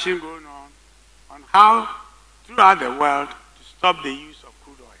discussion going on how, throughout the world, to stop the use of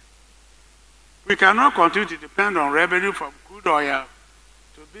crude oil. We cannot continue to depend on revenue from crude oil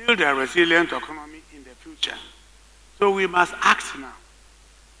to build a resilient economy in the future. So we must act now.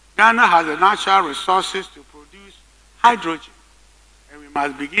 Ghana has the natural resources to produce hydrogen, and we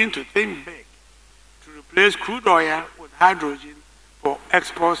must begin to think big to replace crude oil with hydrogen for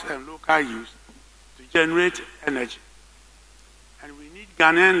exports and local use to generate energy. And we need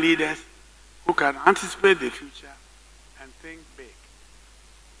Ghanaian leaders who can anticipate the future and think big.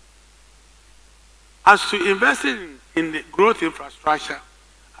 As to investing in the growth infrastructure,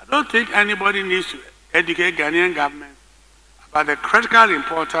 I don't think anybody needs to educate Ghanaian government about the critical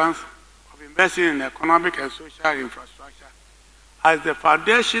importance of investing in economic and social infrastructure as the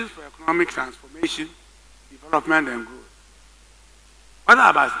foundations for economic transformation, development, and growth. What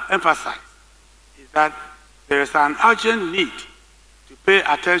I must emphasize is that there is an urgent need to pay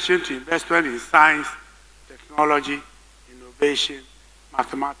attention to investment in science, technology, innovation,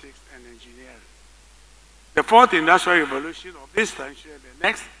 mathematics, and engineering. The fourth industrial revolution of this century and the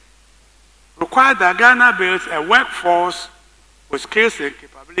next requires that Ghana builds a workforce with skills and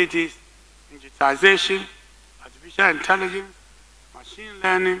capabilities in digitization, artificial intelligence, machine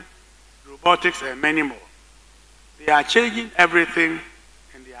learning, robotics, and many more. They are changing everything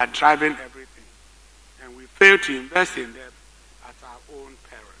and they are driving everything. And we fail to invest in them at our own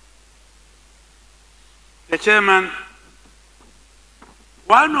peril. The Chairman,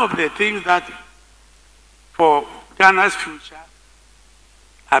 one of the things that for Ghana's future,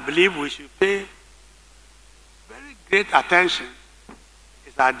 I believe we should pay very great attention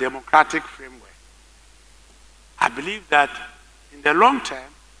is our democratic framework. I believe that in the long term,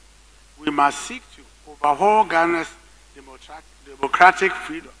 we must seek to overhaul Ghana's democratic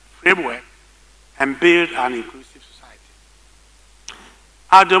framework and build an inclusive society.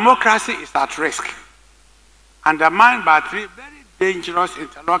 Our democracy is at risk, undermined by three very dangerous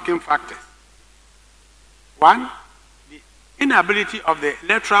interlocking factors. One, the inability of the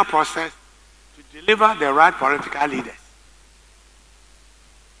electoral process to deliver the right political leaders.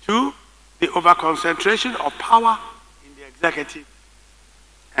 Two, the overconcentration of power in the executive.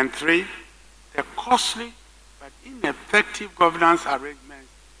 And three, the costly but ineffective governance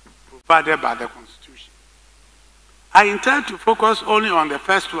arrangements provided by the Constitution. I intend to focus only on the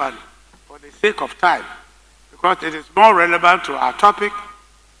first one for the sake of time, because it is more relevant to our topic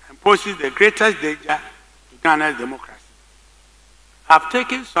and poses the greatest danger to Ghana's democracy. I've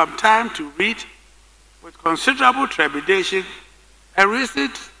taken some time to read with considerable trepidation a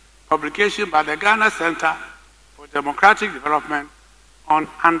recent publication by the Ghana Center for Democratic Development on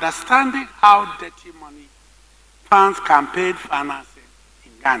understanding how dirty money funds campaign financing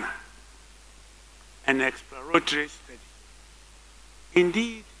in Ghana, an exploratory study.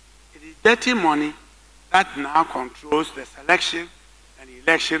 Indeed, it is dirty money that now controls the selection and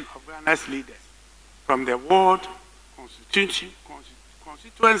election of Ghana's leaders from the ward, constituency,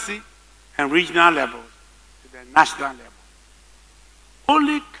 and regional levels to the national level.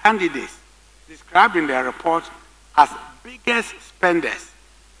 Only candidates described in their report as biggest spenders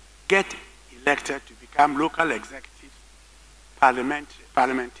get elected to become local executives,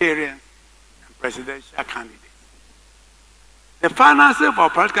 parliamentarians, and presidential candidates. The financing for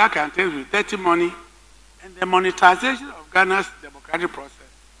political campaigns with dirty money and the monetization of Ghana's democratic process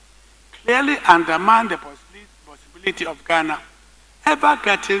clearly undermine the possibility of Ghana ever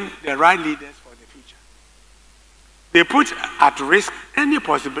getting the right leaders for the future. They put at risk any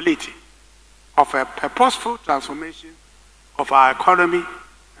possibility of a purposeful transformation of our economy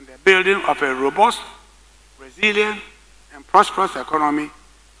and the building of a robust, resilient, and prosperous economy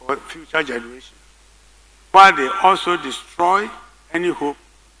for future generations, while they also destroy any hope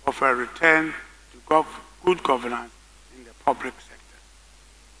of a return to good governance in the public sector.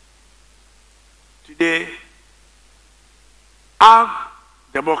 Today, our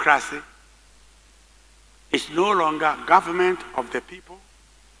democracy is no longer government of the people,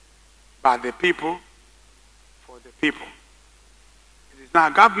 by the people, for the people. It is now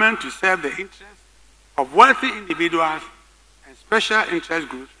government to serve the interests of wealthy individuals and special interest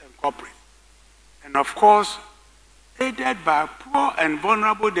groups and corporates. And of course, aided by poor and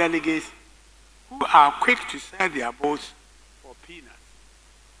vulnerable delegates who are quick to sell their votes for peanuts.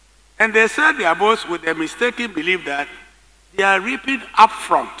 And they sell their votes with the mistaken belief that they are reaping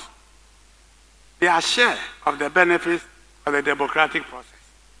upfront their share of the benefits of the democratic process,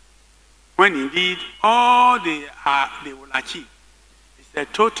 when indeed all they will achieve is the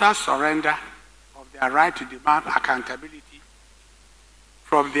total surrender of their right to demand accountability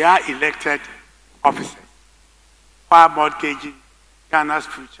from their elected officers, while mortgaging Ghana's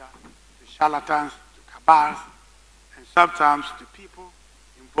future to charlatans, to cabals, and sometimes to people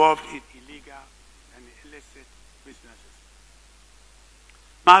involved in illegal and illicit businesses.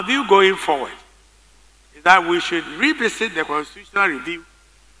 My view going forward is that we should revisit the constitutional review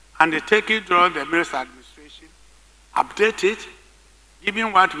undertaken during the Mills administration, update it,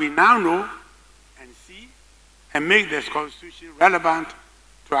 given what we now know and see, and make this constitution relevant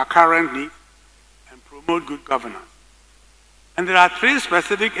to our current needs and promote good governance. And there are three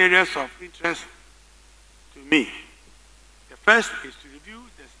specific areas of interest to me. The first is to review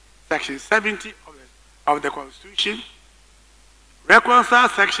the Section 70 of the Constitution, reconcile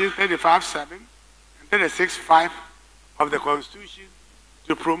Section 35(7) and 36(5) of the Constitution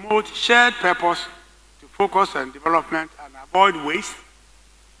to promote shared purpose, to focus on development and avoid waste,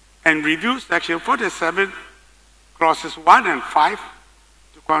 and review Section 47, clauses 1 and 5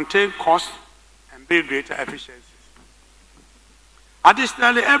 to contain costs and build greater efficiencies.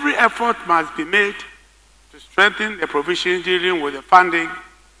 Additionally, every effort must be made to strengthen the provisions dealing with the funding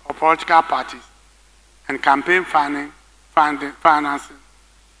of political parties and campaign financing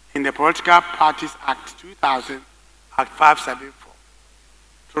in the Political Parties Act 2000, Act 574,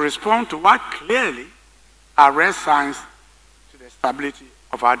 to respond to what clearly are red signs to the stability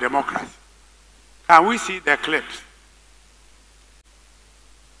of our democracy. Can we see the clips?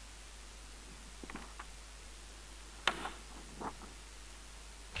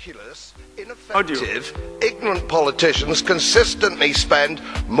 Ineffective, ignorant politicians consistently spend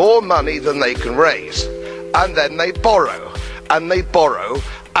more money than they can raise. and then they borrow, and they borrow,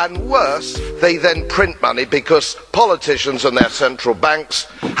 and worse, they then print money because politicians and their central banks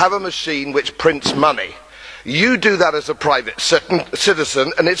have a machine which prints money. You do that as a private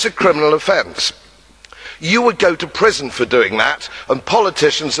citizen and it's a criminal offence. You would go to prison for doing that, and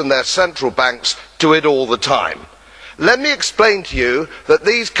politicians and their central banks do it all the time. Let me explain to you that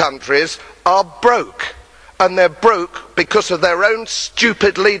these countries are broke, and they're broke because of their own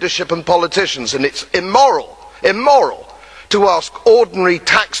stupid leadership and politicians, and it's immoral to ask ordinary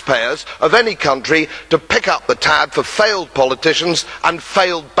taxpayers of any country to pick up the tab for failed politicians and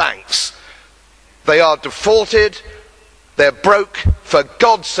failed banks. They are defaulted, they're broke. For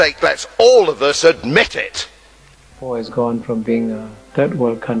God's sake, let's all of us admit it. Singapore has gone from being a third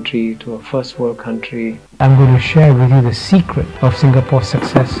world country to a first world country. I'm going to share with you the secret of Singapore's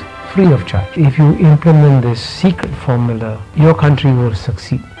success, free of charge. If you implement this secret formula, your country will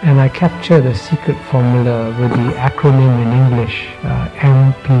succeed. And I capture the secret formula with the acronym in English,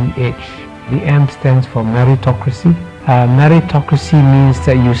 MPH. The M stands for meritocracy. Meritocracy means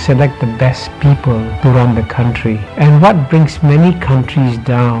that you select the best people to run the country. And what brings many countries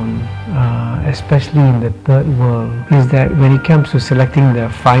down, especially in the third world, is that when it comes to selecting the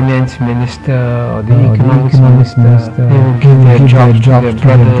finance minister or the economics minister, they will give their jobs to their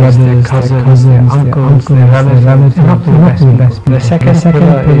brothers, their cousins, their uncles, their relatives, and not to the best people. The second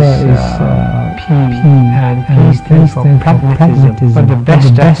pillar is P, and P stands for pragmatism. But the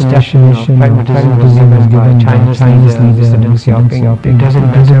best definition of pragmatism was given by China's leader, Mr. Deng Xiaoping. It doesn't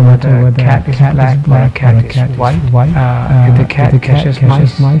matter whether a cat is black or a cat is white. If the cat catches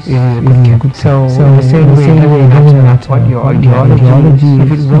mice, it is a good cat. So in the same way, it doesn't matter what your ideology is.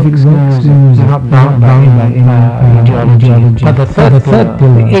 If it works, you're not bound by any ideology. But the third pillar,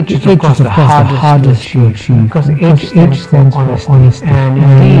 the H is of course the hardest to achieve, because the H stands for honesty. And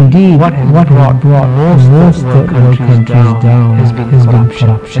indeed, what has brought most third world countries down has been corruption.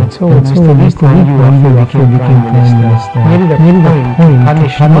 And so Mr. Lee Kuan Yew became Prime Minister, made it a point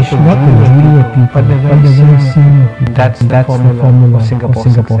to punish not the junior people, but the very senior people. That's the formula for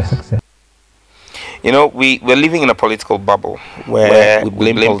Singapore's success. You know, we're living in a political bubble where we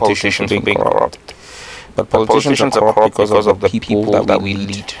blame politicians for being corrupt. But politicians are corrupt because of the people that we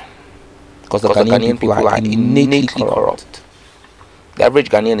lead. Because the Ghanaian people are innately corrupt. The average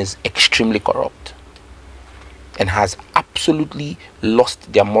Ghanaian is extremely corrupt and has absolutely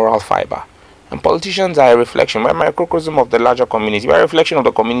lost their moral fiber. And politicians are a reflection, a microcosm of the larger community, a reflection of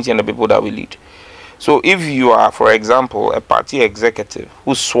the community and the people that we lead. So if you are, for example, a party executive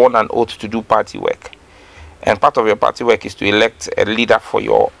who's sworn an oath to do party work, and part of your party work is to elect a leader for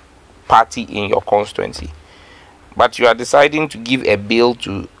your party in your constituency, but you are deciding to give a bill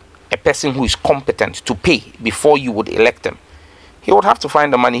to a person who is competent to pay before you would elect them, he would have to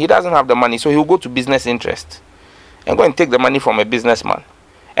find the money. He doesn't have the money, so he'll go to business interest and go and take the money from a businessman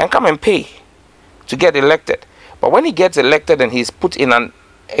and come and pay to get elected. But when he gets elected and he's put in an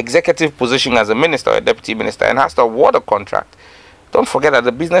executive position as a minister or a deputy minister and has to award a contract, don't forget that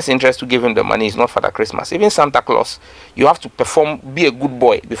the business interest to give him the money is not Father Christmas. Even Santa Claus, you have to perform, be a good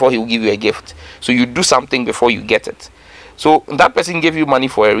boy before he will give you a gift. So you do something before you get it. So that person gave you money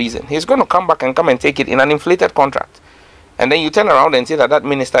for a reason. He's going to come back and come and take it in an inflated contract. And then you turn around and say that that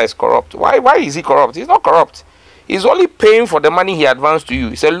minister is corrupt. Why is he corrupt? He's not corrupt. He's only paying for the money he advanced to you.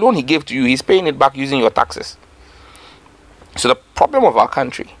 It's a loan he gave to you. He's paying it back using your taxes. So the problem of our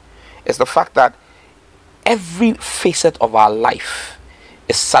country is the fact that every facet of our life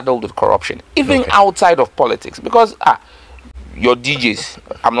is saddled with corruption, even outside of politics. Because your DJs,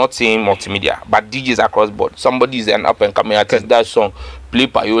 I'm not saying multimedia, but DJs across board. Somebody is an up and coming artist, that song, play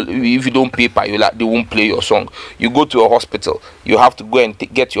payola. If you don't pay payola, they won't play your song. You go to a hospital, you have to go and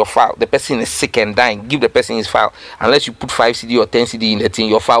get your file. The person is sick and dying, give the person his file. Unless you put 5 CD or 10 CD in the thing,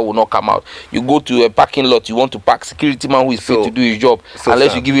 your file will not come out. You go to a parking lot, you want to park, security man who is paid to do his job.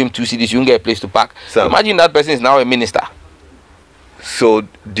 Unless you give him 2 CDs, you won't get a place to park. Imagine that person is now a minister. So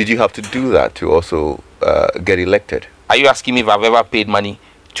did you have to do that to also get elected? Are you asking me if I've ever paid money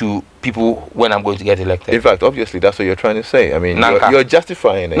to people when I'm going to get elected? In fact, obviously, that's what you're trying to say. I mean, you're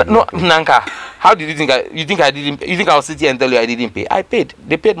justifying it. No, Nanka, how did you think I didn't? You think I'll sit here and tell you I didn't pay? I paid.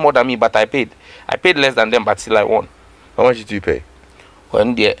 They paid more than me, but I paid. I paid less than them, but still I won. How much did you pay?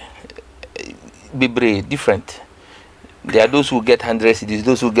 When they're different. There are those who get 100 CDs,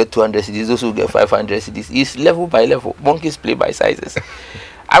 those who get 200 CDs, those who get 500 CDs. It's level by level. Monkeys play by sizes.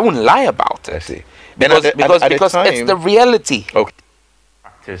 I wouldn't lie about it. I see. Because it's the reality. Okay.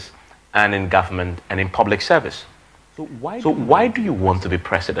 Practice and in government and in public service. So why do you want to be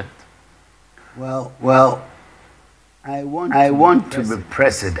president? Well, I want to be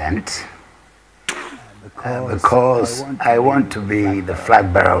president because I want to be the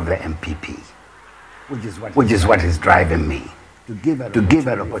flag bearer of the MPP, which is what is driving me, to give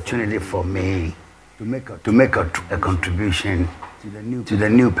an opportunity for me to make a contribution to the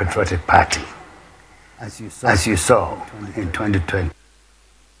new patriotic party, as you saw in 2020.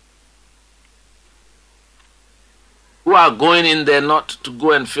 Who are going in there not to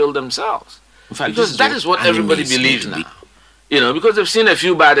go and fill themselves. In fact, because that is what everybody believes now. You know, because they've seen a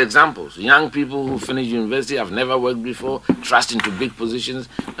few bad examples. Young people who finish university have never worked before, thrust into big positions,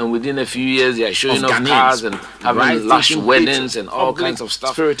 and within a few years they are showing off cars and having lush weddings and all kinds of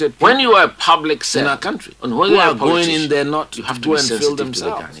stuff. When you are a public servant in our country, and when you are going in there not to have to go and fill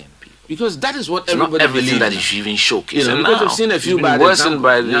themselves. Because that is what everybody believes that is even showcased. You know, because they've seen a few bad examples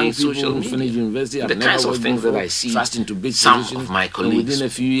by the social media, the kinds of things that I see. Into big some of my colleagues within a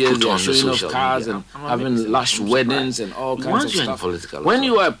few years they are showing off cars and having lush weddings and all kinds of stuff. When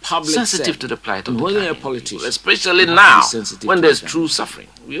you are a public sensitive to the plight of when you are a politician, especially now when there's true suffering.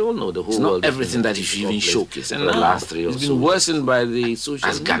 We all know the whole world. Everything that is even showcased in the last 3 or so. It's been worsened by the social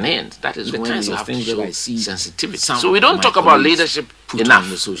as Ghanaians. That is the kinds of things that I see sensitivity. So we don't talk about leadership enough.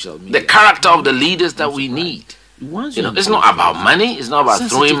 The character of the leaders that we need. You know, it's not about money. It's not about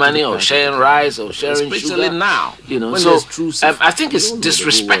throwing money or sharing rice or sharing sugar. Now, you know, so I think it's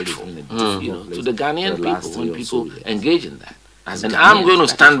disrespectful, you know, to the Ghanaian people when people engage in that. And I'm going to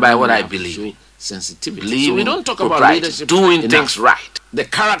stand by what I believe in. Sensitivity. So we don't talk about leadership doing things right. The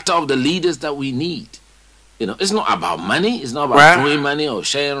character of the leaders that we need. You know, it's not about money. It's not about throwing money or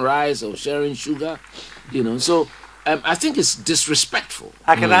sharing rice or sharing sugar. You know, so I think it's disrespectful.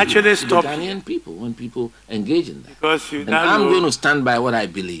 I can actually stop the Ghanaian people when people engage in that. Because you I'm going to stand by what I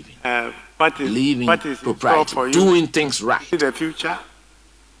believe in. Believing propriety, for you doing things right in the future,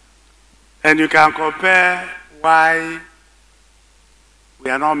 and you can compare why we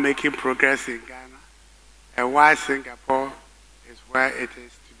are not making progress in Ghana and why Singapore is where it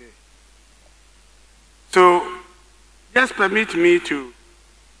is today. So just permit me to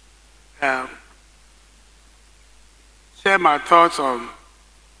share my thoughts on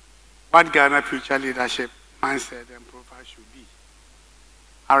what Ghana future leadership mindset and profile should be.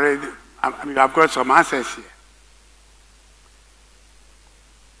 I mean, I've got some answers here.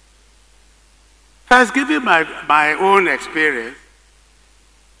 First, given my own experience,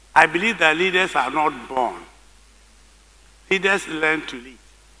 I believe that leaders are not born. Leaders learn to lead.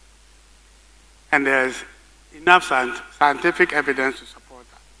 And there's enough scientific evidence to support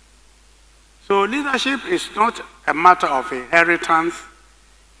that. So leadership is not a matter of inheritance,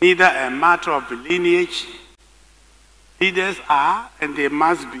 neither a matter of lineage. Leaders are, and they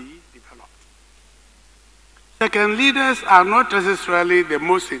must be, developed. Second, leaders are not necessarily the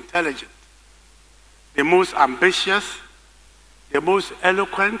most intelligent, the most ambitious, the most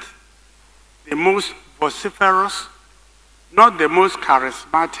eloquent, the most vociferous, not the most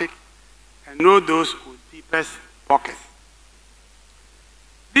charismatic, and not those with deepest pockets.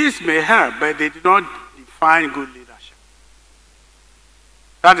 These may help, but they do not define good leadership.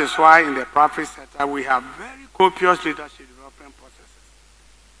 That is why in the private sector we have very copious leadership development processes.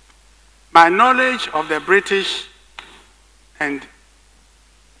 My knowledge of the British and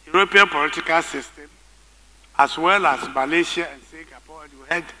European political system, as well as Malaysia and Singapore, and you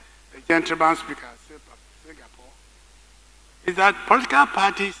heard the gentleman speaker say Singapore, is that political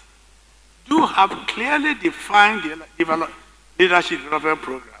parties do have clearly defined leadership development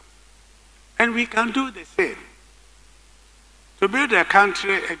programs. And we can do the same. To build a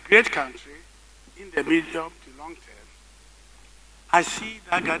country, a great country, in the medium to long term, I see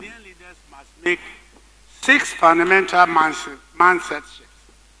that Ghanaian leaders must make 6 fundamental mindset shifts.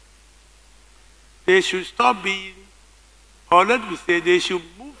 They should stop being, or let me say, they should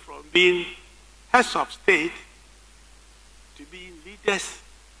move from being heads of state to being leaders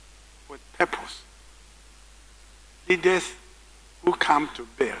with purpose. Leaders who come to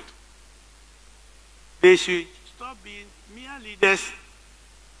build. They should stop being mere leaders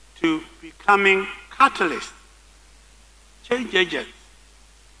to becoming catalysts, change agents,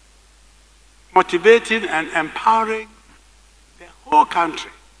 motivating and empowering the whole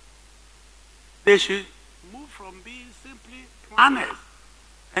country. They should move from being simply planners.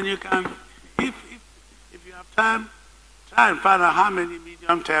 And you can, if you have time, try and find out how many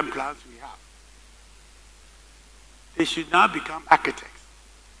medium-term plans we have. They should now become architects.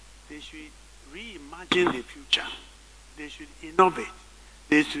 They should reimagine the future. They should innovate.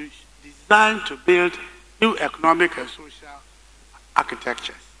 They should design to build new economic and social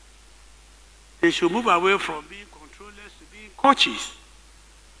architectures. They should move away from being controllers to being coaches.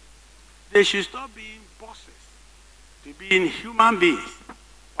 They should stop being bosses to being human beings,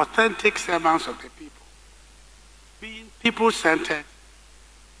 authentic servants of the people. being people-centered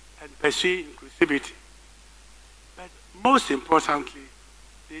and pursuing inclusivity. But most importantly,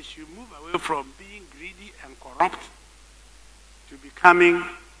 they should move away from being greedy and corrupt to becoming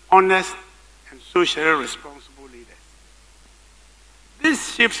honest and socially responsible leaders.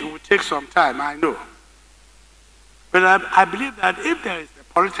 This shift will take some time, I know. But I believe that if there is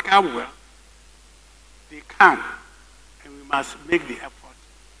a political will, they can, and we must make the effort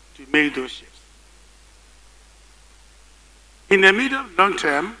to make those shifts. In the medium long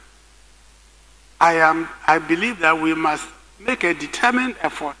term, I believe that we must make a determined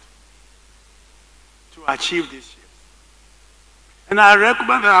effort to achieve these shifts. And I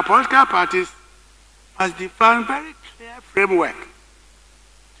recommend that our political parties must define very clear framework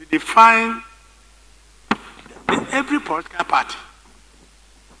to define every political party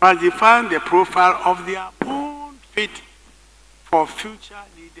must define the profile of their own fit for future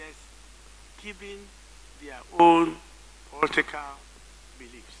leaders given their own political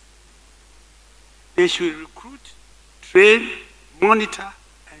beliefs. They should recruit, train, monitor,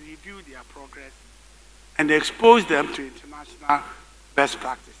 and review their progress and expose them to international best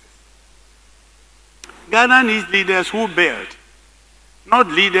practices. Ghana needs leaders who build, not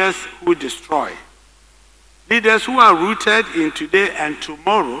leaders who destroy. Leaders who are rooted in today and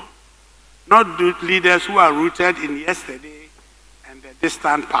tomorrow, not leaders who are rooted in yesterday and the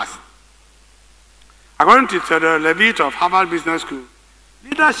distant past. According to Theodore Levitt of Harvard Business School,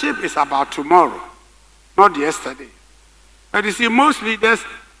 leadership is about tomorrow, not yesterday. But you see, most leaders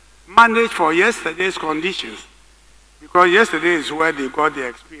manage for yesterday's conditions because yesterday is where they got their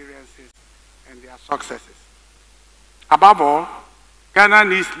experiences and their successes. Above all, Ghana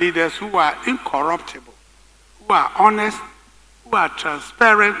needs leaders who are incorruptible, who are honest, who are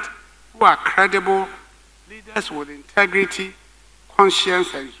transparent, who are credible, leaders with integrity,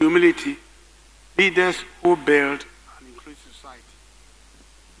 conscience, and humility, leaders who build an inclusive society.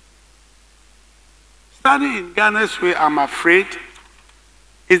 Standing in Ghana's way, I'm afraid,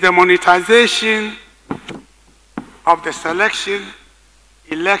 is the monetization of the selection,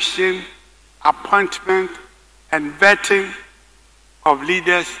 election, appointment, and vetting of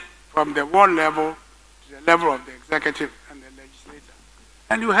leaders from the world level to the level of the executive and the legislature.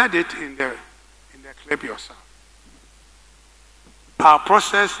 And you heard it in the clip yourself. Our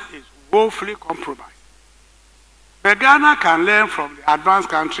process is woefully compromised. But Ghana can learn from the advanced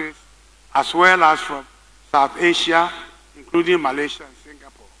countries as well as from South Asia, including Malaysia and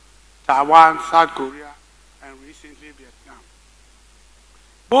Singapore, Taiwan, South Korea, and recently Vietnam.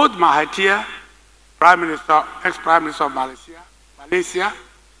 Both Mahathir, ex-Prime Minister of Malaysia,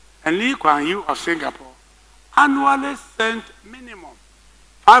 and Lee Kuan Yew of Singapore annually sent minimum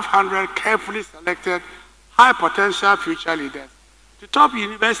 500 carefully selected high-potential future leaders to top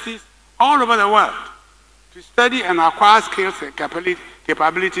universities all over the world to study and acquire skills and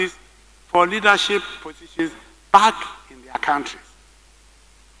capabilities for leadership positions back in their countries.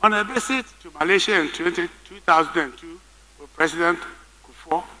 On a visit to Malaysia in 2002 with President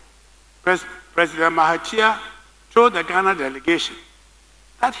Kufuor, President Mahathir told the Ghana delegation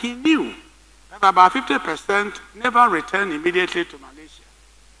that he knew that about 50% never returned immediately to Malaysia.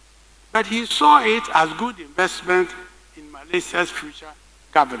 But he saw it as good investment in Malaysia's future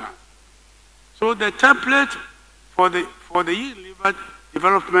governance. So the template for the youth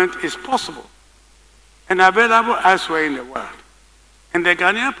development is possible and available elsewhere in the world. And the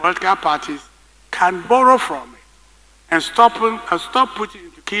Ghanaian political parties can borrow from it and stop putting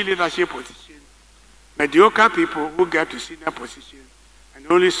into key leadership positions mediocre people who get to senior positions and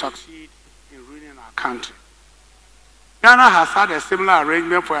only succeed in ruining our country. Ghana has had a similar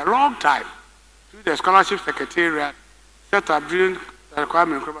arrangement for a long time through the Scholarship Secretariat set up during the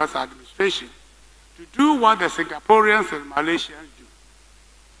Kwame Nkrumah's administration to do what the Singaporeans and Malaysians do.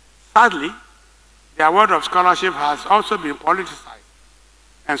 Sadly, the award of scholarship has also been politicized,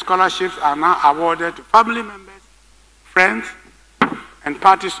 and scholarships are now awarded to family members, friends, and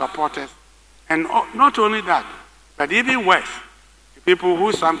party supporters. And not only that, but even worse, to people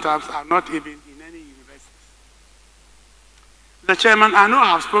who sometimes are not even in any universities. The chairman, I know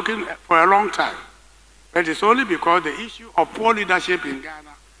I have spoken for a long time, but it's only because the issue of poor leadership in Ghana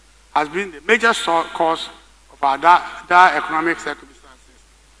has been the major cause of our dire economic circumstances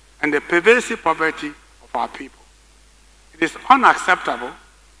and the pervasive poverty of our people. It is unacceptable,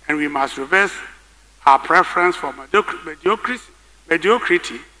 and we must reverse our preference for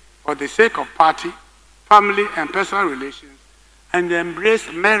mediocrity for the sake of party, family, and personal relations, and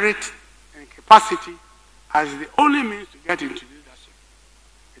embrace merit and capacity as the only means to get into leadership.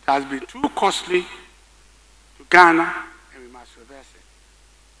 It has been too costly to Ghana, and we must reverse it.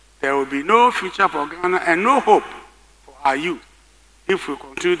 There will be no future for Ghana and no hope our youth if we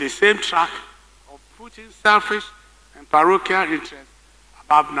continue the same track of putting selfish and parochial interests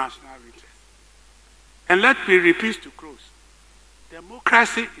above national interests. And let me repeat to close.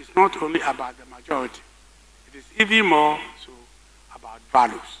 Democracy is not only about the majority. It is even more so about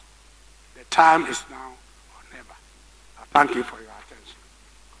values. The time is now or never. I thank you for your attention.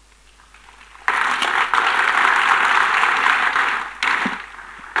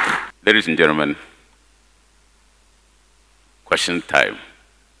 Ladies and gentlemen, question time.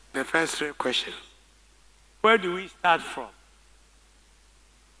 The first 3 questions. Where do we start from?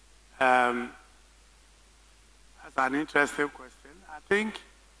 That's an interesting question. I think,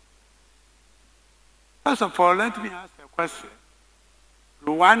 first of all, let me ask a question.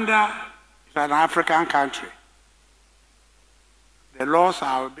 Rwanda is an African country. The laws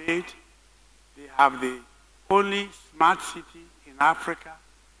are obeyed. They have the only smart city in Africa.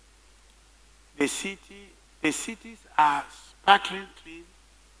 The cities are sparkling clean.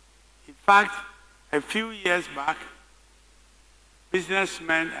 In fact, a few years back,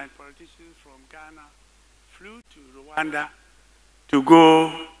 businessmen and politicians from Ghana flew to Rwanda to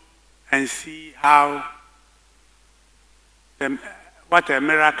go and see how what a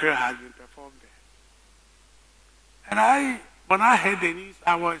miracle has been performed there. And when I heard the news,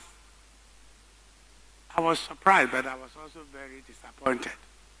 I was surprised, but I was also very disappointed.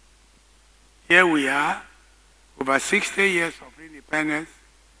 Here we are, over 60 years of independence.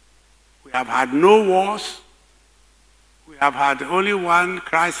 We have had no wars. We have had only one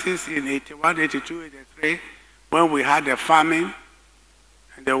crisis in 81, 82, 83, when we had a famine,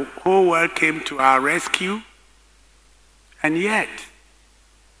 and the whole world came to our rescue. And yet,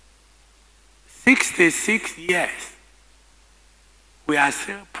 66 years, we are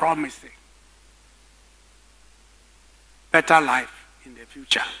still promising better life in the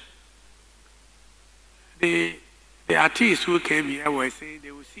future. The artists who came here were saying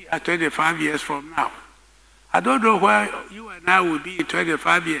they will see us 25 years from now. I don't know where you and I will be in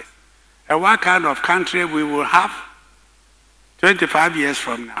 25 years, and what kind of country we will have 25 years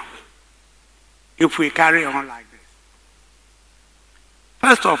from now if we carry on like this.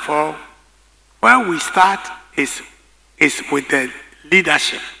 First of all, where we start is with the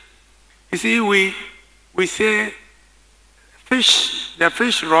leadership. You see, we say the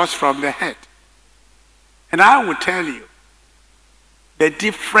fish rots from the head. And I will tell you, the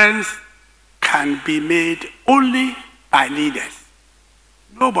difference can be made only by leaders,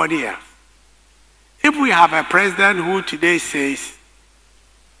 nobody else. If we have a president who today says,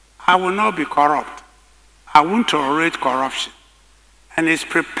 I will not be corrupt, I won't tolerate corruption, and is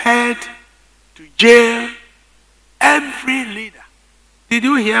prepared to jail every leader. Did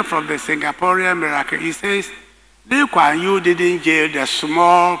you hear from the Singaporean miracle? He says, Lee Kuan Yew didn't jail the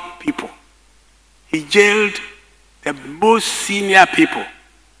small people. He jailed the most senior people.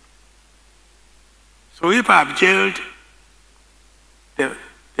 So if I've jailed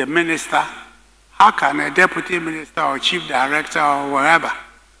the minister, how can a deputy minister or chief director or wherever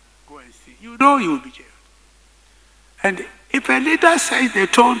go and see? You know you will be jailed. And if a leader says the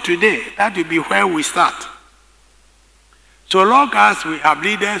tone today, that will be where we start. So long as we have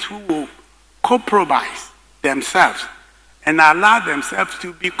leaders who will compromise themselves and allow themselves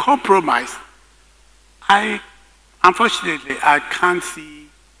to be compromised, unfortunately, I can't see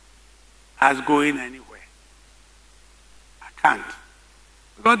us going anywhere. I can't.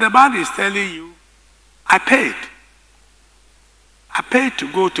 Because the man is telling you, I paid. I paid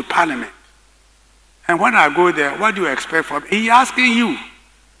to go to Parliament. And when I go there, what do you expect from me? He's asking you,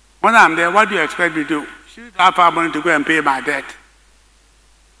 when I'm there, what do you expect me to do? Should I have money to go and pay my debt?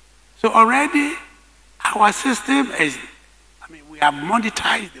 So already, our system is, we have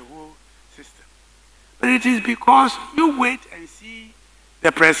monetized the whole system. But it is because you wait and see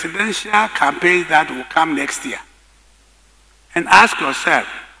the presidential campaigns that will come next year. And ask yourself,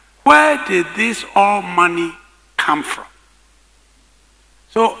 where did this all money come from?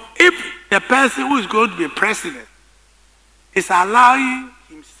 So if the person who is going to be president is allowing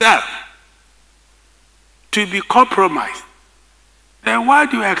himself to be compromised, then why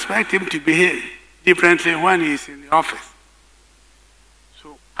do you expect him to behave differently when he is in the office?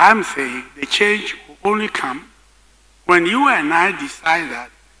 So I'm saying the change will only come when you and I decide that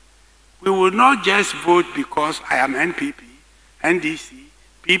we will not just vote because I am NPP, NDC,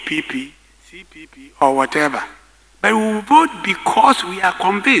 PPP, CPP, or whatever. But we will vote because we are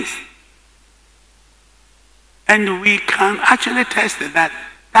convinced. And we can actually test that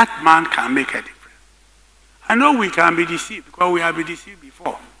that man can make a difference. I know we can be deceived because we have been deceived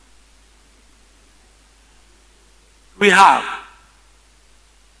before. We have.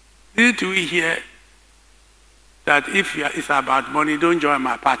 Didn't we hear that if it's about money, don't join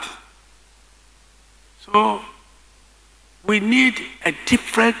my party. So we need a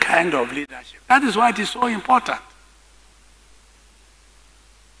different kind of leadership. That is why it is so important.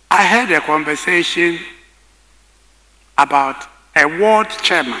 I had a conversation about a ward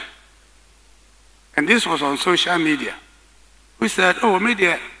chairman, and this was on social media, who said, oh,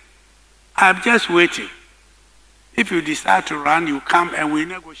 media, I'm just waiting. If you decide to run, you come and we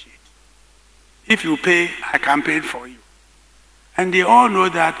negotiate. If you pay, I campaign for you. And they all know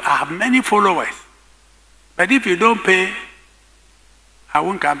that I have many followers. But if you don't pay, I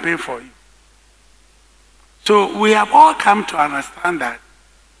won't campaign for you. So we have all come to understand that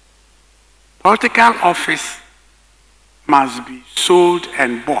political office must be sold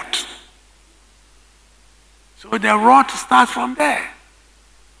and bought. So the rot starts from there.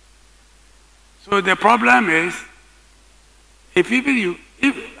 So the problem is,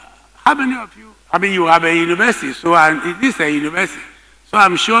 how many of you, I mean, you have a university, so it is a university. So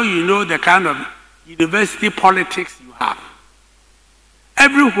I'm sure you know the kind of university politics you have.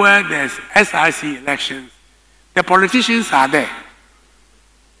 Everywhere there's SIC elections, the politicians are there.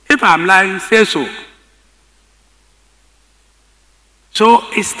 If I'm lying, say so. So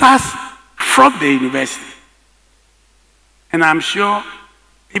it starts from the university. And I'm sure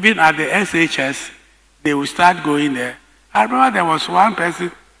even at the SHS, they will start going there. I remember there was one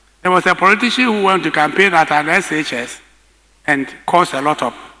person, there was a politician who went to campaign at an SHS and caused a lot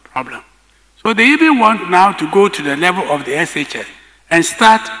of problems. So they even want now to go to the level of the SHS and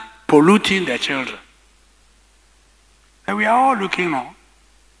start polluting the children. And we are all looking on,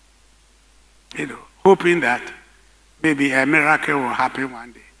 hoping that maybe a miracle will happen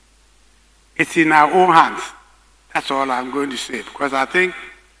one day. It's in our own hands. That's all I'm going to say, because I think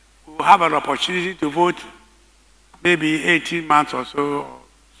we'll have an opportunity to vote maybe 18 months or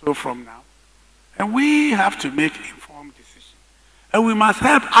so from now. And we have to make informed decisions. And we must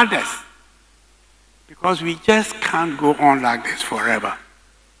help others, because we just can't go on like this forever.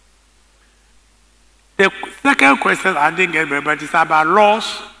 The second question I didn't get very, but it's about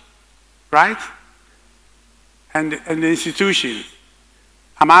laws, right? And the institutions.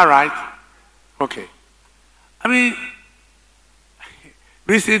 Am I right? Okay. I mean,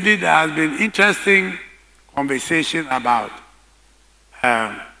 recently there has been interesting conversation about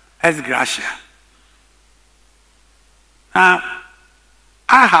ex gratia. Now,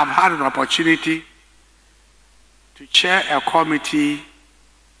 I have had an opportunity to chair a committee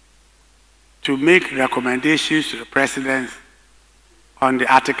to make recommendations to the President on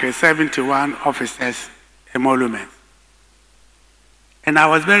the Article 71 officers' emoluments. And I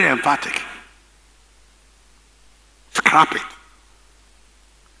was very emphatic. Scrap it.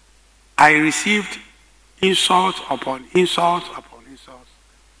 I received insults upon insults upon insults.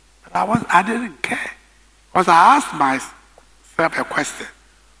 But I didn't care. Because I asked myself a question.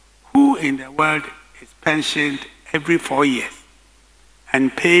 Who in the world is pensioned every 4 years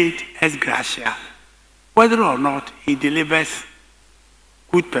and paid ex gratia, whether or not he delivers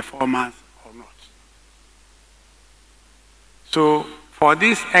good performance or not? So for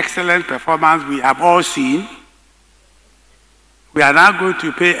this excellent performance we have all seen, we are now going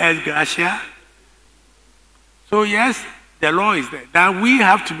to pay ex gratia. So yes, the law is there. Now we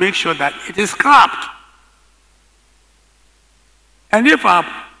have to make sure that it is scrapped. And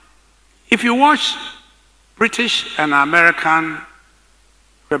if you watch British and American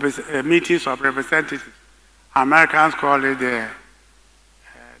meetings of representatives, Americans call it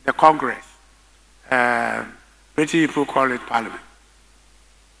the Congress. British people call it Parliament.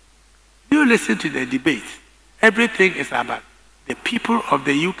 You listen to the debate. Everything is about the people of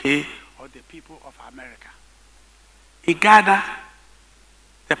the UK or the people of America. In Ghana,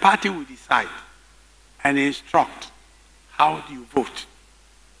 the party will decide and instruct how do you vote.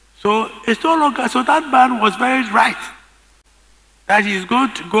 So it's no longer, so that man was very right that he's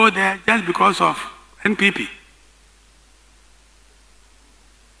going to go there just because of NPP.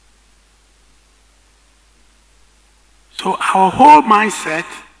 So our whole mindset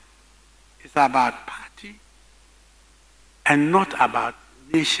is about party and not about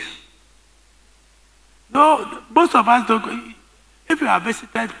nation. No, most of us don't go. If you have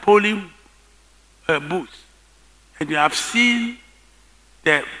visited polling booths and you have seen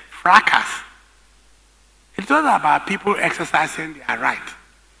the fracas, it's not about people exercising their right,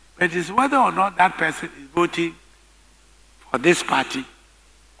 but it's whether or not that person is voting for this party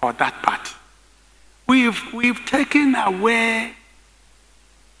or that party. We've taken away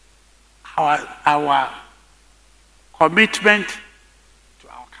our commitment to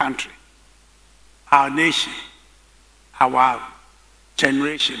our country, our nation, our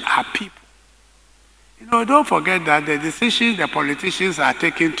generation, our people. You know, don't forget that the decisions the politicians are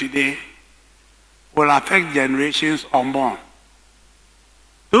taking today will affect generations unborn.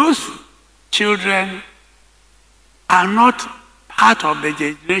 Those children are not part of the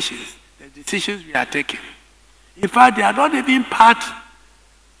generations, the decisions we are taking. In fact, they are not even part,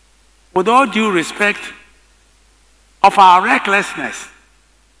 with all due respect, of our recklessness.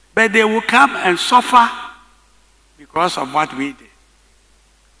 But they will come and suffer because of what we did.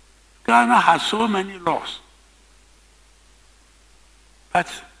 Ghana has so many laws. But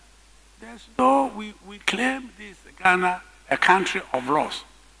there's no, we claim this Ghana a country of laws.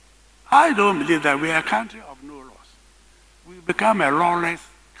 I don't believe that we are a country of no laws. We become a lawless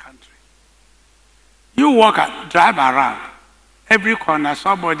country. You drive around, every corner,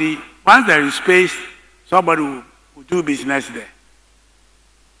 somebody, once there is space, somebody will do business there.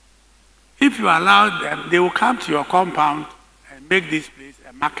 If you allow them, they will come to your compound and make this place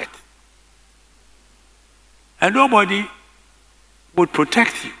a market. And nobody would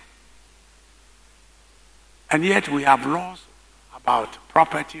protect you. And yet we have laws about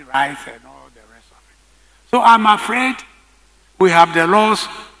property rights and all the rest of it. So I'm afraid we have the laws,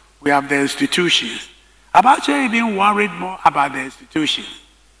 we have the institutions. I'm actually even worried more about the institutions.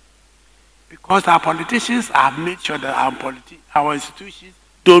 Because our politicians have made sure that our institutions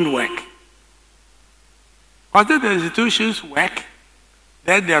don't work. Because if the institutions work,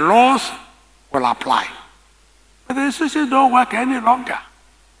 then the laws will apply. But the institutions don't work any longer.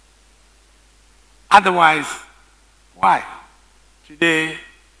 Otherwise, why? Today,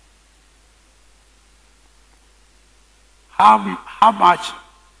 how much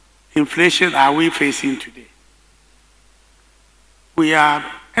inflation are we facing today?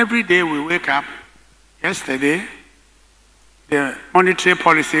 Every day we wake up. Yesterday, the Monetary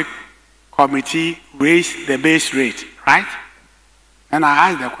Policy Committee raised the base rate, right? And I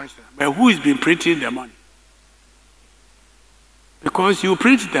asked the question, but who has been printing the money? Because you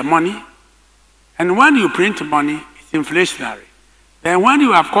print the money, and when you print money, it's inflationary. Then when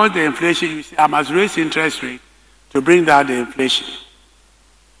you have caused the inflation, you say, I must raise interest rate to bring down the inflation.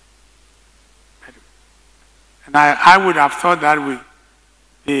 And I would have thought that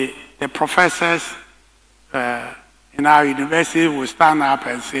the professors in our university will stand up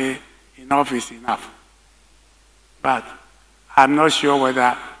and say, enough is enough. But I'm not sure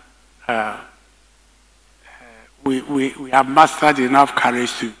whether we have mastered enough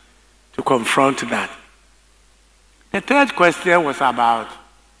courage to confront that. The third question was about,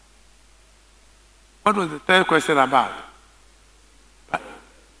 what was the third question about?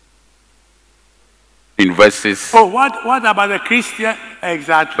 Verses. Oh, what about the Christian?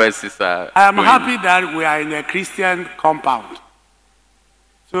 Exactly. Verses I am happy that we are in a Christian compound.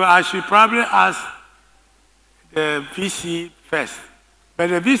 So I should probably ask the VC first. But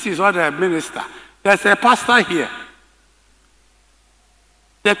the VC is not a minister. There's a pastor here.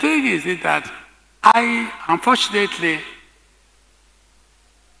 The thing is that unfortunately,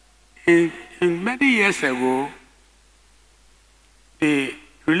 in many years ago, the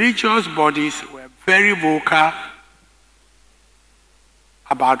religious bodies were very vocal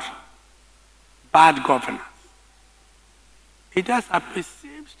about bad governance. It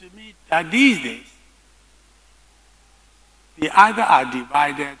seems to me that these days, they either are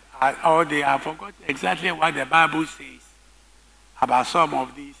divided or they have forgotten exactly what the Bible says about some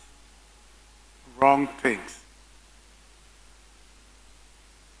of these wrong things.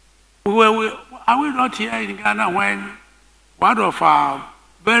 Are we not here in Ghana when one of our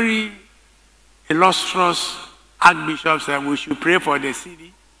very illustrious archbishops said we should pray for the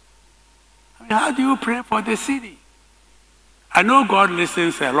city? I mean, how do you pray for the city? I know God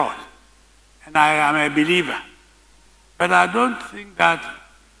listens a lot, and I am a believer. But I don't think that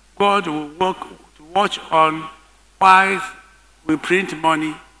God will work to watch on why we print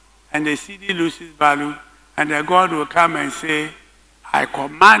money and the city loses value, and then God will come and say, I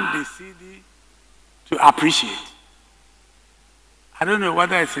command the city to appreciate. I don't know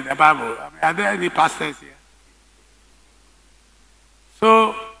whether it's in the Bible. I mean, are there any pastors here?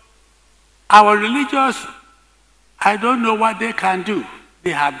 So, our religious, I don't know what they can do.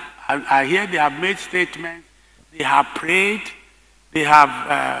 I hear they have made statements, they have prayed, they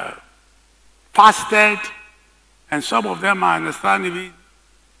have fasted, and some of them are understandably,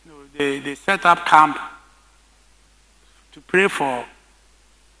 they set up camp to pray for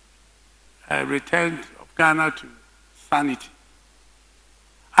a return of Ghana to sanity.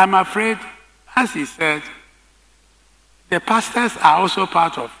 I'm afraid, as he said, the pastors are also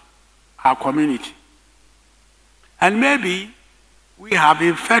part of our community. And maybe we have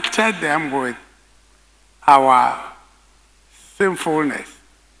infected them with our sinfulness.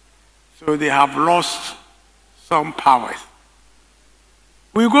 So they have lost some powers.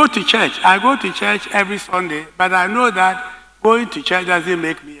 We go to church. I go to church every Sunday, but I know that going to church doesn't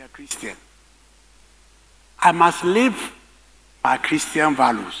make me a Christian. I must live my Christian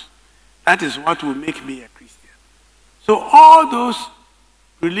values. That is what will make me a Christian. So all those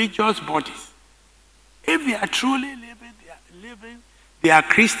religious bodies, if they are truly living their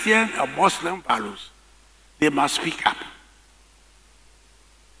Christian or Muslim values, they must speak up.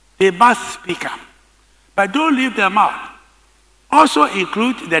 They must speak up. But don't leave them out. Also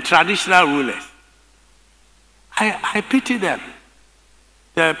include the traditional rulers. I pity them.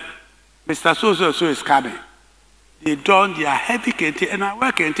 Mr. So is coming. They don their heavy kente, and I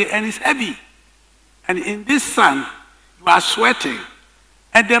wear kente, and it's heavy. And in this sun, you are sweating.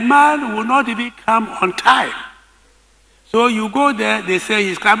 And the man will not even come on time. So you go there, they say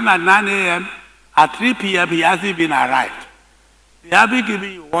he's coming at 9 a.m. At 3 p.m., he hasn't even arrived. They haven't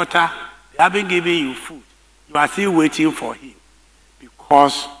given you water. They haven't given you food. You are still waiting for him.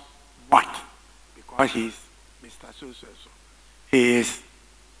 Because what? Because he's Mr. So. He is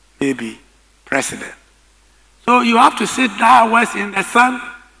maybe president. So you have to sit down hours in the sun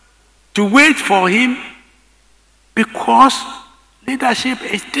to wait for him, because leadership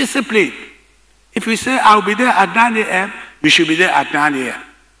is discipline. If you say, I'll be there at 9 a.m., you should be there at 9 a.m.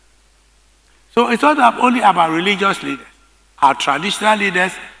 So it's not only about religious leaders. Our traditional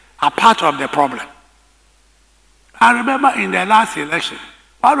leaders are part of the problem. I remember in the last election,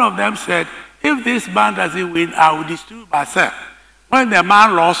 one of them said, if this man doesn't win, I will destroy myself. When the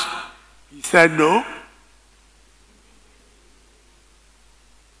man lost, he said no.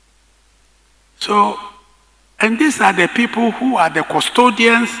 So, and these are the people who are the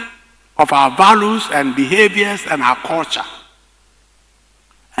custodians of our values and behaviors and our culture.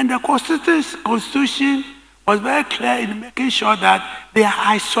 And the Constitution was very clear in making sure that they are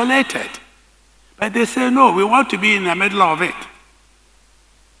isolated. But they say, no, we want to be in the middle of it.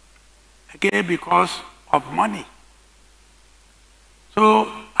 Again, because of money.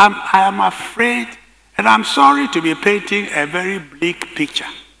 So I am afraid, and I'm sorry to be painting a very bleak picture,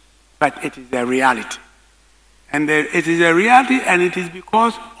 but it is a reality. And it is a reality, and it is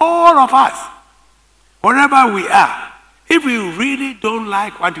because all of us, wherever we are, if we really don't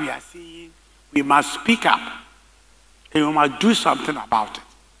like what we are seeing, we must speak up, and we must do something about it.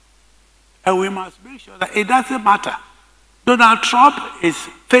 And we must make sure that it doesn't matter. Donald Trump is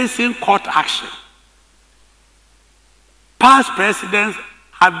facing court action. Past presidents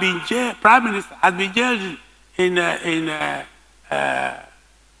have been jailed, Prime Minister has been jailed in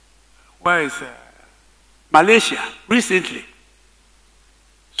Malaysia recently.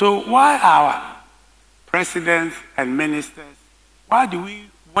 So why our presidents and ministers, why do we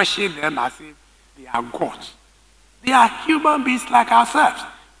worship them as if they are gods? They are human beings like ourselves.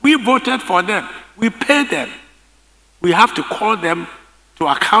 We voted for them. We paid them. We have to call them to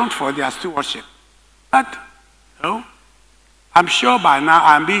account for their stewardship. But, no, I'm sure by now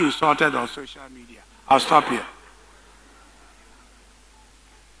I'm being insulted on social media. I'll stop here.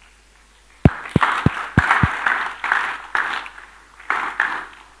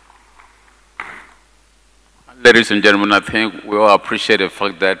 Ladies and gentlemen, I think we all appreciate the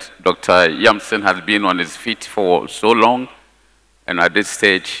fact that Dr. Yamson has been on his feet for so long. And at this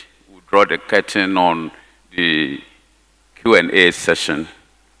stage, we draw the curtain on the Q&A session.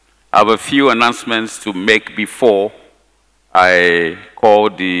 I have a few announcements to make before I call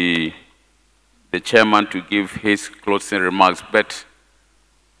the chairman to give his closing remarks. But,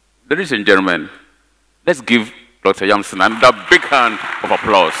 ladies and gentlemen, let's give Dr. Yamson another big hand of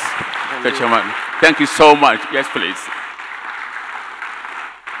applause. The chairman, thank you so much. Yes, please.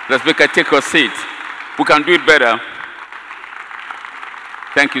 Let's take your seat. We can do it better.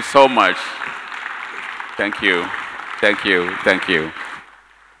 Thank you so much. Thank you. Thank you. Thank you.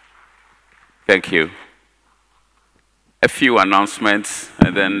 Thank you. A few announcements,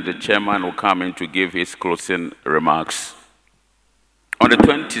 and then the chairman will come in to give his closing remarks. On the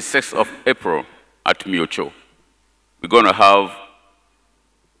 26th of April at Miocho, we're going to have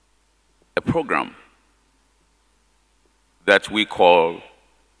a program that we call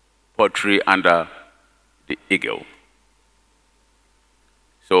Poetry Under the Eagle.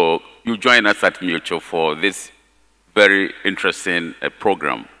 So you join us at Miocho for this very interesting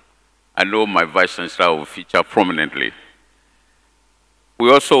program. I know my Vice Chancellor will feature prominently. We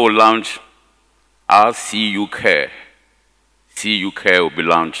also will launch our CU Care. CU Care will be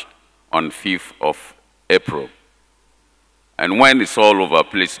launched on 5th of April. And when it's all over,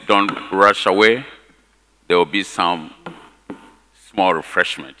 please don't rush away. There will be some small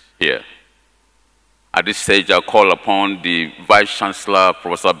refreshment here. At this stage, I call upon the Vice Chancellor,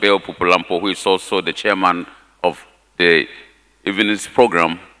 Professor Bell Pupulampo, who is also the chairman of the evening's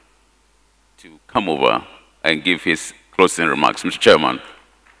program, to come over and give his closing remarks. Mr. Chairman.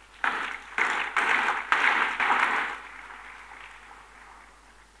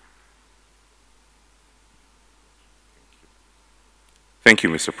 Thank you,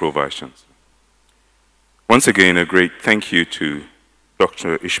 Mr. Pro Vice Chancellor. Once again, a great thank you to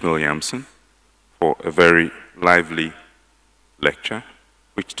Dr. Ishmael Yamson for a very lively lecture,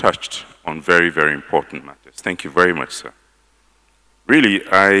 which touched on very, very important matters. Thank you very much, sir. Really,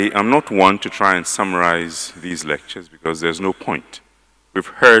 I am not one to try and summarize these lectures because there's no point. We've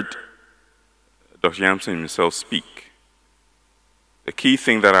heard Dr. Yamson himself speak. The key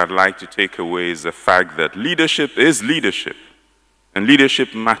thing that I'd like to take away is the fact that leadership is leadership, and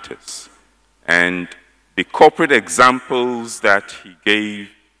leadership matters. And the corporate examples that he gave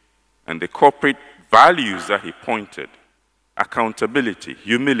and the corporate values that he pointed, accountability,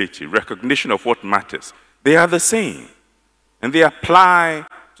 humility, recognition of what matters, they are the same. And they apply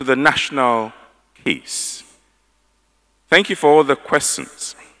to the national case. Thank you for all the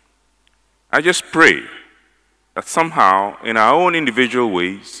questions. I just pray that somehow, in our own individual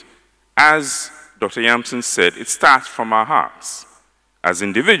ways, as Dr. Yamson said, it starts from our hearts. As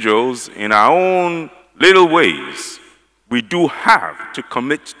individuals, in our own little ways, we do have to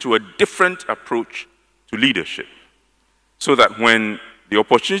commit to a different approach to leadership, so that when the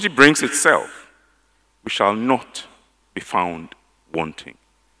opportunity brings itself, we shall not be found wanting.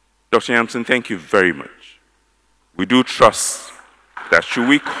 Dr. Yamson, thank you very much. We do trust that should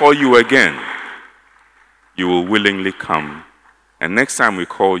we call you again, you will willingly come. And next time we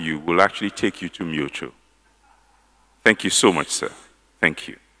call you, we'll actually take you to Mutual. Thank you so much, sir. Thank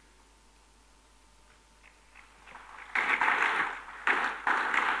you.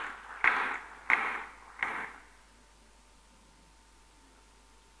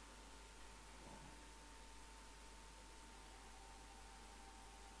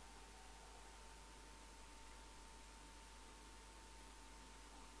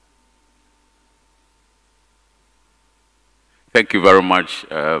 Thank you very much,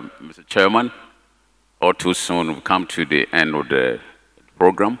 Mr. Chairman. All too soon, we've come to the end of the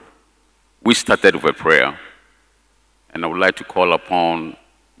program. We started with a prayer, and I would like to call upon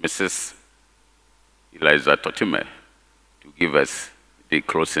Mrs. Eliza Totime to give us the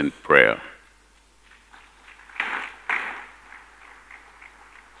closing prayer.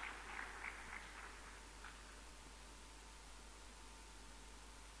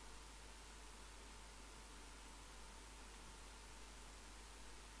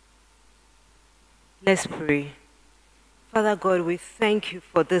 Let's pray. Father God, we thank you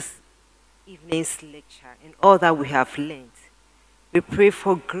for this evening's lecture and all that we have learned. We pray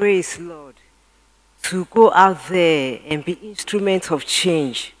for grace, Lord, to go out there and be instruments of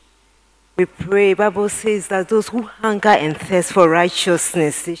change. We pray, the Bible says that those who hunger and thirst for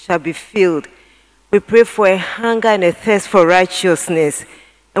righteousness, they shall be filled. We pray for a hunger and a thirst for righteousness.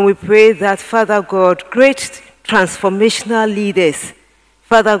 And we pray that, Father God, great transformational leaders,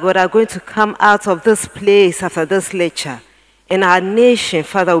 Father God, are going to come out of this place after this lecture. And our nation,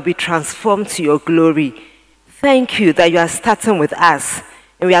 Father, will be transformed to your glory. Thank you that you are starting with us.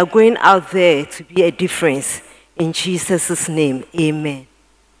 And we are going out there to be a difference. In Jesus' name, amen.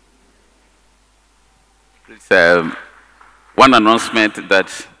 Please, one announcement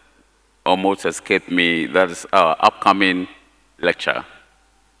that almost escaped me, that is our upcoming lecture.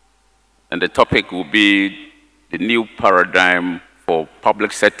 And the topic will be the new paradigm for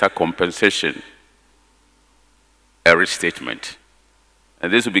public sector compensation, a restatement.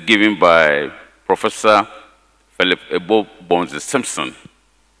 And this will be given by Professor Philip Ebo Bonzi-Simpson,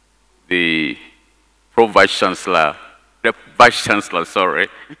 the Vice Chancellor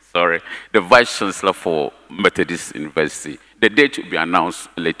for Methodist University. The date will be announced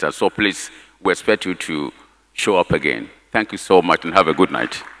later, so please, we expect you to show up again. Thank you so much and have a good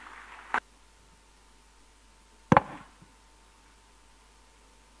night.